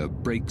charter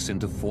breaks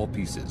into 4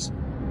 pieces.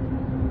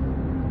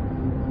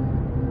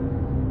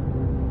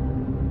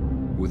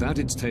 Without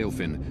its tail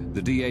fin,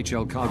 the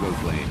DHL cargo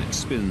plane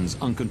spins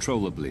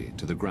uncontrollably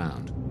to the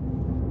ground.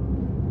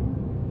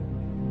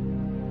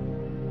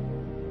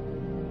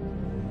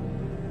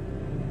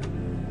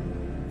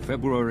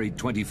 February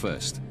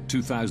 21st,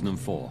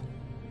 2004.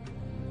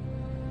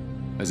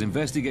 As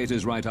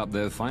investigators write up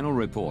their final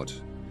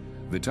report,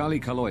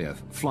 Vitaly Kaloyev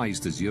flies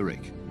to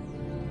Zurich.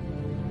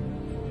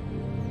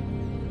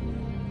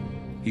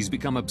 He's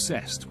become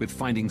obsessed with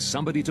finding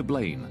somebody to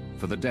blame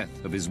for the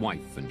death of his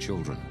wife and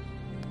children.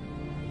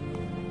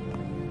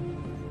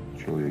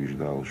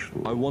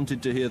 I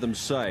wanted to hear them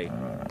say,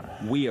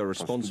 "We are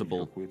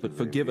responsible, but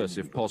forgive us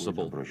if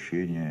possible."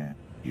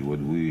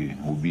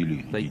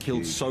 They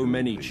killed so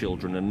many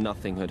children and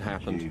nothing had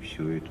happened.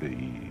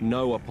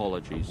 No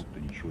apologies,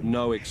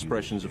 no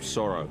expressions of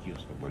sorrow,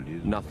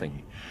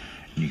 nothing.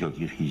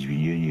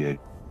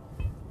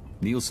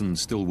 Nielsen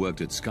still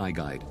worked at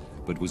Skyguide,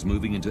 but was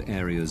moving into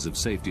areas of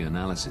safety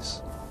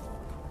analysis.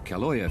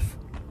 Kaloyev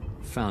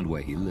found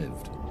where he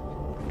lived.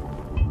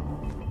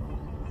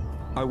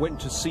 I went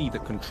to see the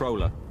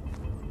controller.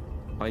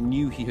 I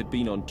knew he had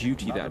been on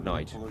duty that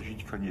night.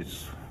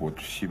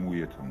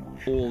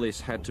 All this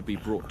had to be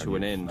brought to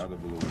an end.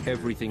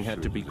 Everything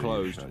had to be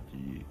closed.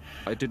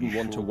 I didn't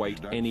want to wait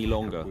any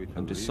longer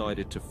and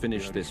decided to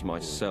finish this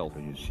myself.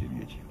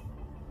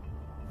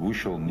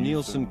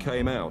 Nielsen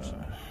came out.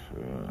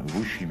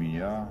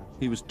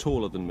 He was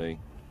taller than me.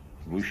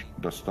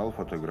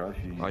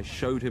 I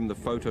showed him the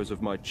photos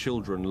of my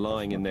children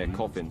lying in their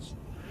coffins.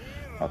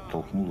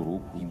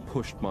 He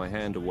pushed my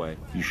hand away.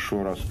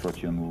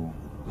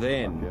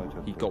 Then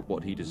he got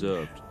what he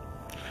deserved.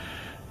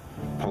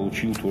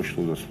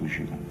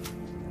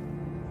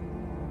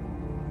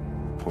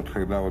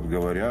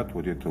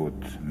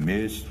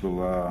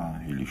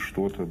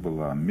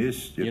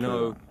 You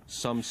know,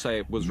 some say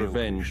it was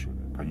revenge,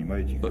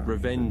 but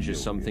revenge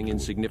is something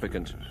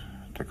insignificant.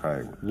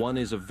 One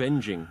is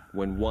avenging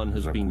when one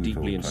has been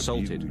deeply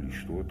insulted,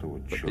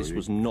 but this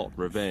was not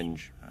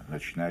revenge.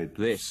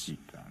 This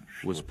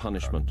was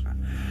punishment.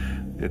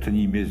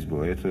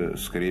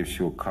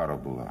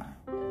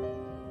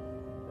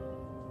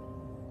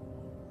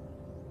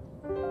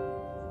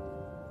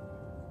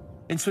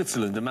 In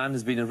Switzerland, a man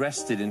has been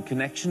arrested in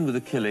connection with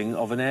the killing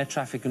of an air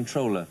traffic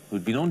controller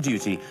who'd been on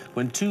duty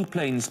when 2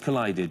 planes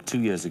collided 2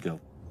 years ago.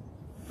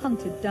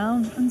 Hunted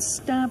down and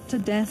stabbed to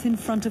death in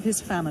front of his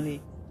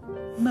family.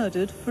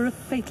 Murdered for a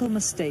fatal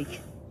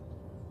mistake.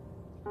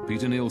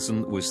 Peter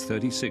Nielsen was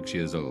 36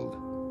 years old.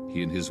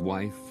 He and his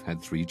wife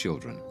had 3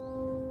 children.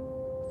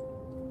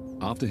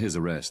 After his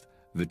arrest,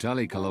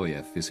 Vitaly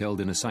Kaloyev is held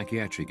in a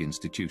psychiatric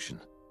institution,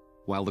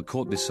 while the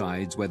court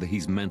decides whether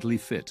he's mentally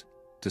fit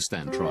to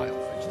stand trial.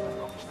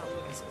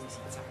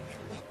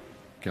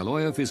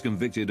 Kaloyev is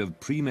convicted of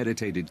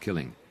premeditated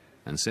killing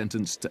and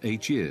sentenced to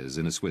 8 years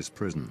in a Swiss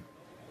prison.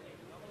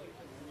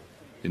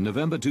 In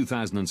November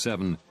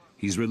 2007,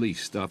 he's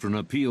released after an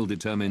appeal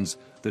determines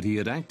that he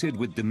had acted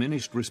with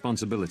diminished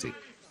responsibility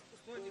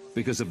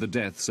because of the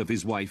deaths of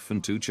his wife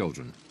and 2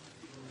 children.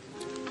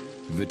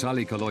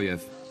 Vitaly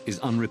Kaloyev is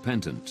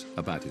unrepentant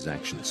about his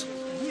actions.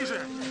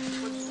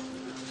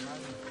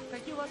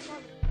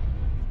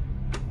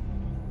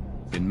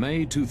 In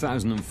May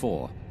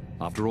 2004,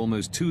 after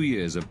almost 2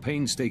 years of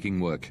painstaking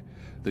work,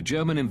 the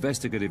German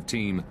investigative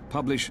team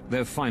publish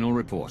their final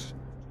report.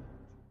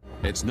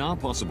 It's now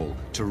possible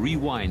to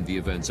rewind the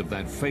events of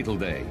that fatal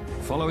day,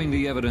 following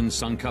the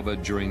evidence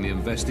uncovered during the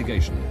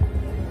investigation.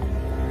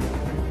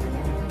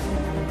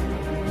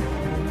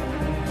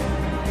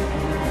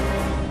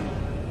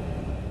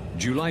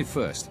 July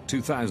 1st,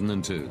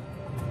 2002.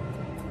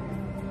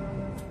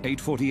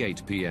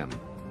 8:48 p.m.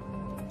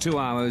 2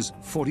 hours,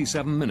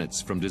 47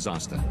 minutes from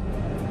disaster.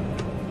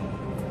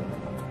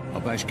 A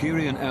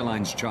Bashkirian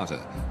Airlines charter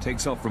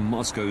takes off from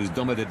Moscow's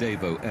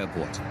Domodedovo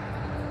airport.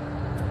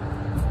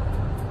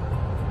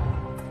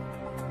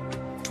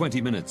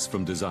 20 minutes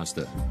from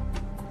disaster.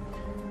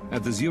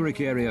 At the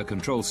Zurich Area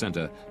Control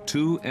Center,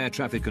 2 air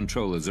traffic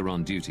controllers are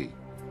on duty.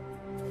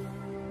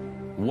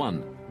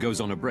 One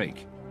goes on a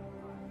break.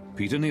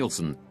 Peter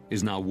Nielsen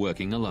is now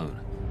working alone.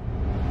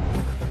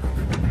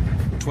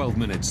 12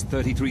 minutes,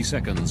 33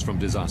 seconds from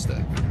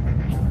disaster.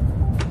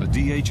 A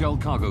DHL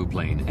cargo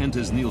plane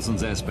enters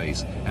Nielsen's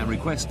airspace and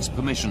requests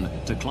permission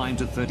to climb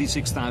to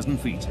 36,000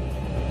 feet.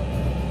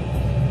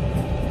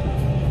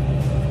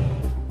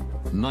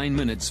 9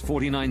 minutes,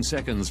 49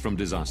 seconds from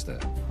disaster.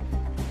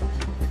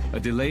 A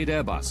delayed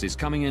Airbus is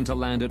coming in to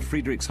land at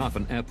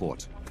Friedrichshafen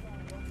Airport.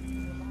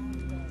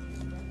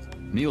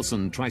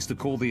 Nielsen tries to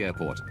call the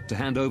airport to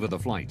hand over the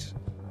flight.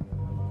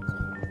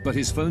 But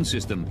his phone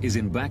system is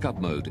in backup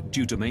mode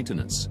due to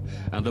maintenance,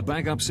 and the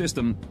backup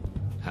system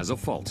has a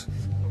fault.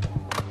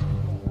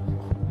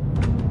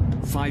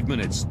 5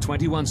 minutes,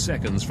 21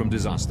 seconds from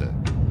disaster.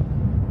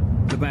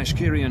 The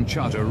Bashkirian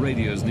charter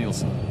radios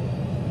Nielsen.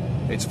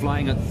 It's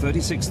flying at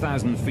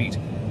 36,000 feet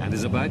and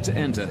is about to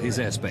enter his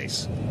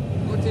airspace.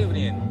 Good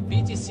evening,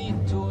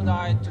 BTC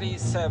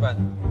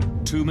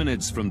 2937. 2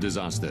 minutes from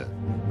disaster.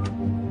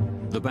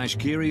 The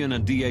Bashkirian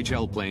and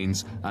DHL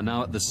planes are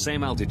now at the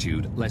same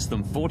altitude, less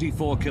than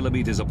 44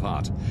 kilometers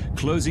apart,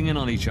 closing in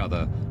on each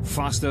other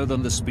faster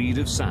than the speed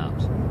of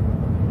sound.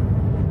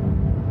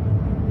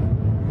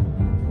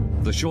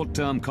 The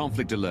Short-Term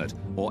Conflict Alert,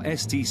 or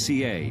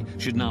STCA,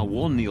 should now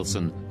warn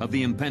Nielsen of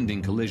the impending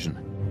collision.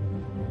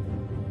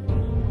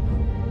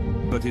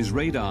 But his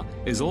radar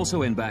is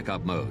also in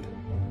backup mode,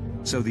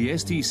 so the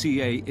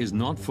STCA is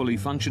not fully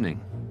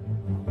functioning.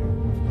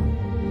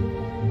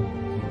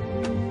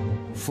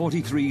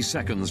 43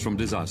 seconds from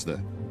disaster.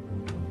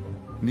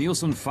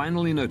 Nielsen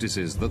finally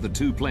notices that the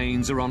two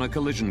planes are on a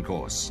collision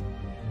course.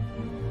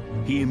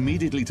 He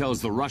immediately tells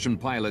the Russian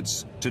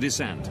pilots to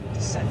descend.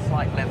 Descent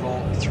flight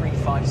level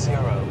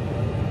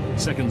 350.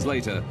 Seconds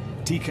later,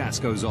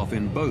 TCAS goes off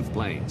in both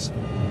planes.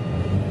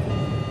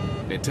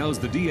 It tells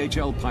the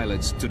DHL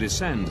pilots to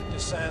descend.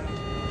 Descend,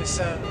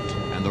 descend.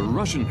 And the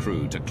Russian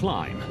crew to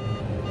climb.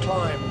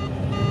 Climb.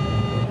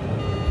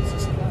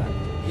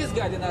 He's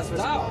guiding us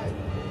down.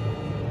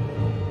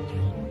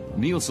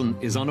 Nielsen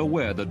is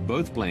unaware that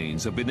both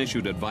planes have been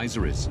issued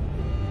advisories.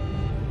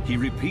 He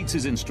repeats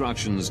his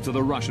instructions to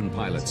the Russian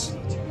pilots.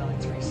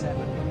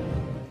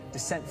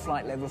 Descent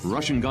flight level 3.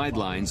 Russian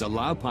guidelines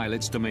allow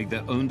pilots to make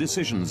their own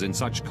decisions in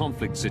such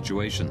conflict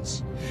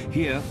situations.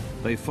 Here,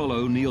 they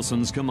follow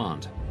Nielsen's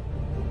command.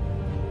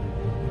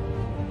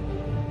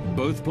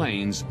 Both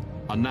planes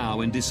are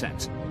now in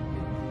descent.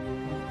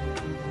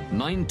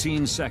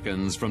 19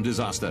 seconds from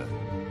disaster.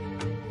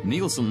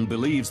 Nielsen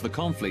believes the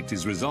conflict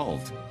is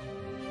resolved.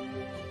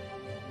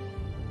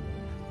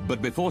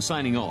 But before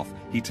signing off,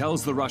 he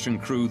tells the Russian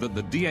crew that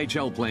the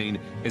DHL plane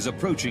is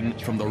approaching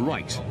from the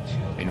right.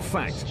 In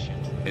fact,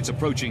 it's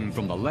approaching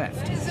from the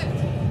left.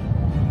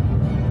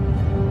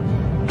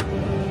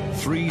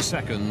 3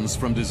 seconds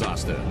from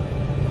disaster.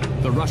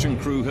 The Russian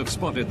crew have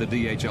spotted the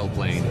DHL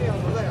plane.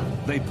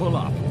 They pull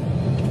up,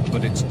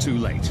 but it's too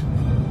late.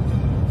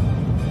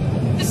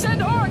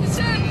 Descend hard,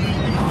 descend!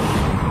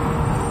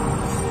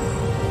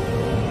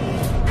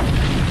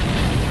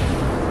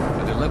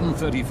 At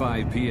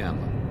 11:35 p.m.,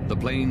 the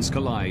planes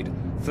collide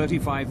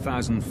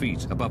 35,000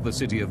 feet above the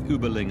city of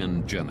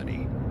Überlingen,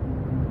 Germany.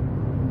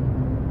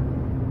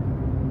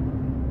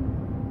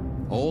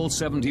 All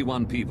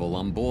 71 people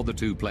on board the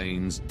two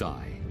planes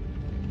die.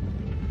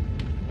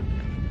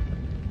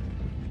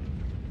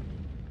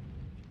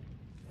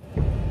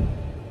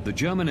 The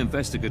German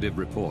investigative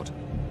report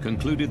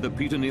concluded that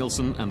Peter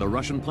Nielsen and the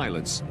Russian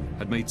pilots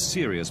had made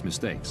serious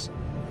mistakes.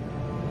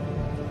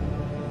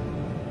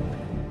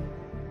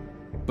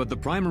 But the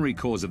primary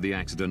cause of the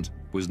accident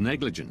was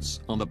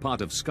negligence on the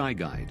part of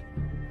Skyguide.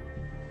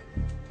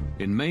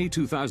 In May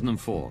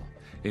 2004,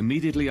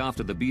 immediately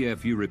after the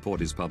BFU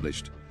report is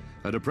published,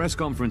 at a press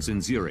conference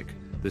in Zurich,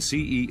 the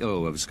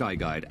CEO of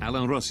Skyguide,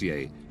 Alain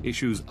Rossier,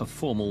 issues a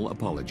formal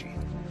apology.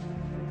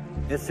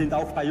 Es sind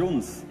auch bei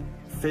uns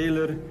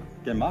Fehler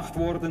gemacht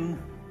worden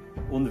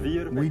und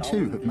wir We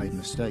too have made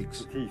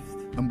mistakes,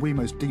 and we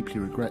most deeply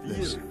regret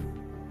this.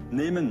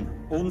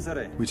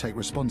 We take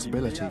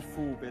responsibility,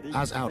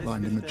 as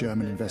outlined in the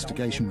German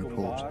investigation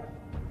report.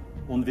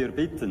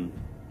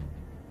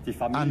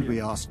 And we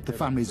ask the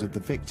families of the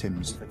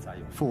victims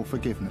for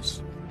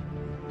forgiveness.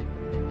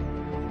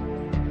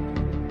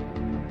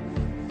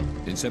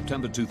 In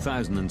September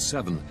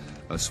 2007,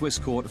 a Swiss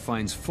court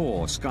finds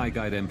 4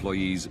 Skyguide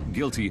employees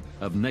guilty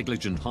of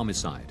negligent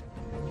homicide.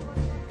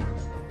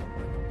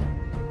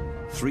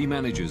 3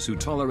 managers who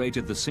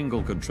tolerated the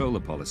single controller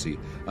policy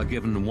are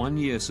given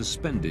 1-year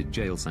suspended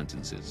jail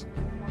sentences.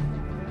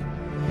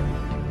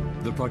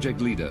 The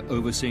project leader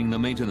overseeing the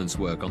maintenance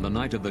work on the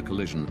night of the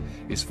collision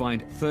is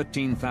fined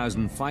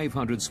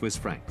 13,500 Swiss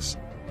francs,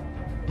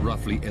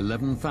 roughly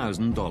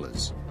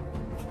 $11,000.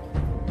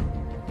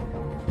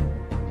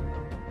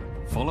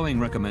 Following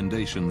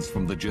recommendations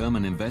from the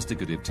German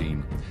investigative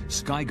team,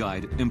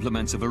 Skyguide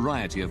implements a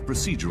variety of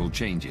procedural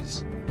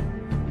changes.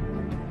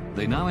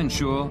 They now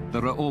ensure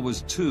there are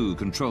always 2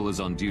 controllers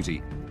on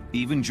duty,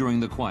 even during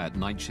the quiet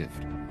night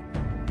shift.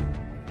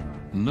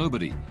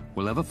 Nobody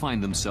will ever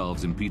find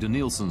themselves in Peter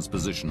Nielsen's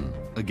position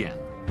again.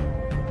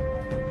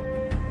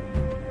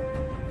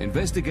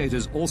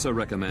 Investigators also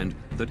recommend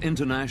that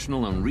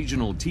international and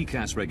regional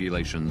TCAS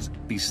regulations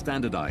be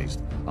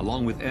standardized,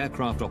 along with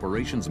aircraft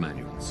operations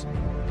manuals.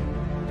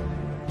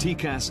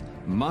 TCAS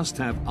must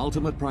have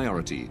ultimate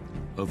priority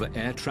over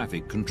air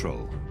traffic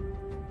control.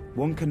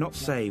 One cannot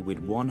say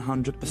with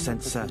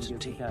 100%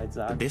 certainty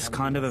that this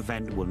kind of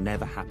event will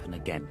never happen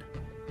again.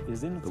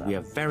 But we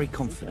are very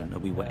confident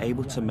that we were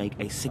able to make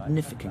a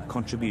significant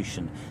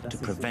contribution to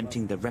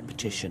preventing the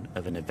repetition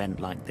of an event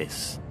like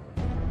this.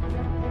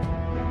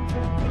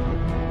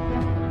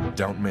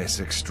 Don't miss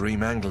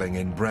extreme angling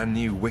in brand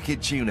new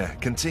Wicked Tuna,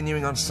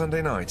 continuing on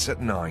Sunday nights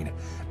at 9,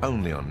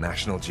 only on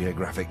National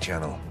Geographic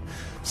Channel.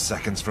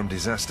 Seconds from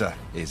Disaster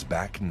is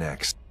back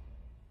next.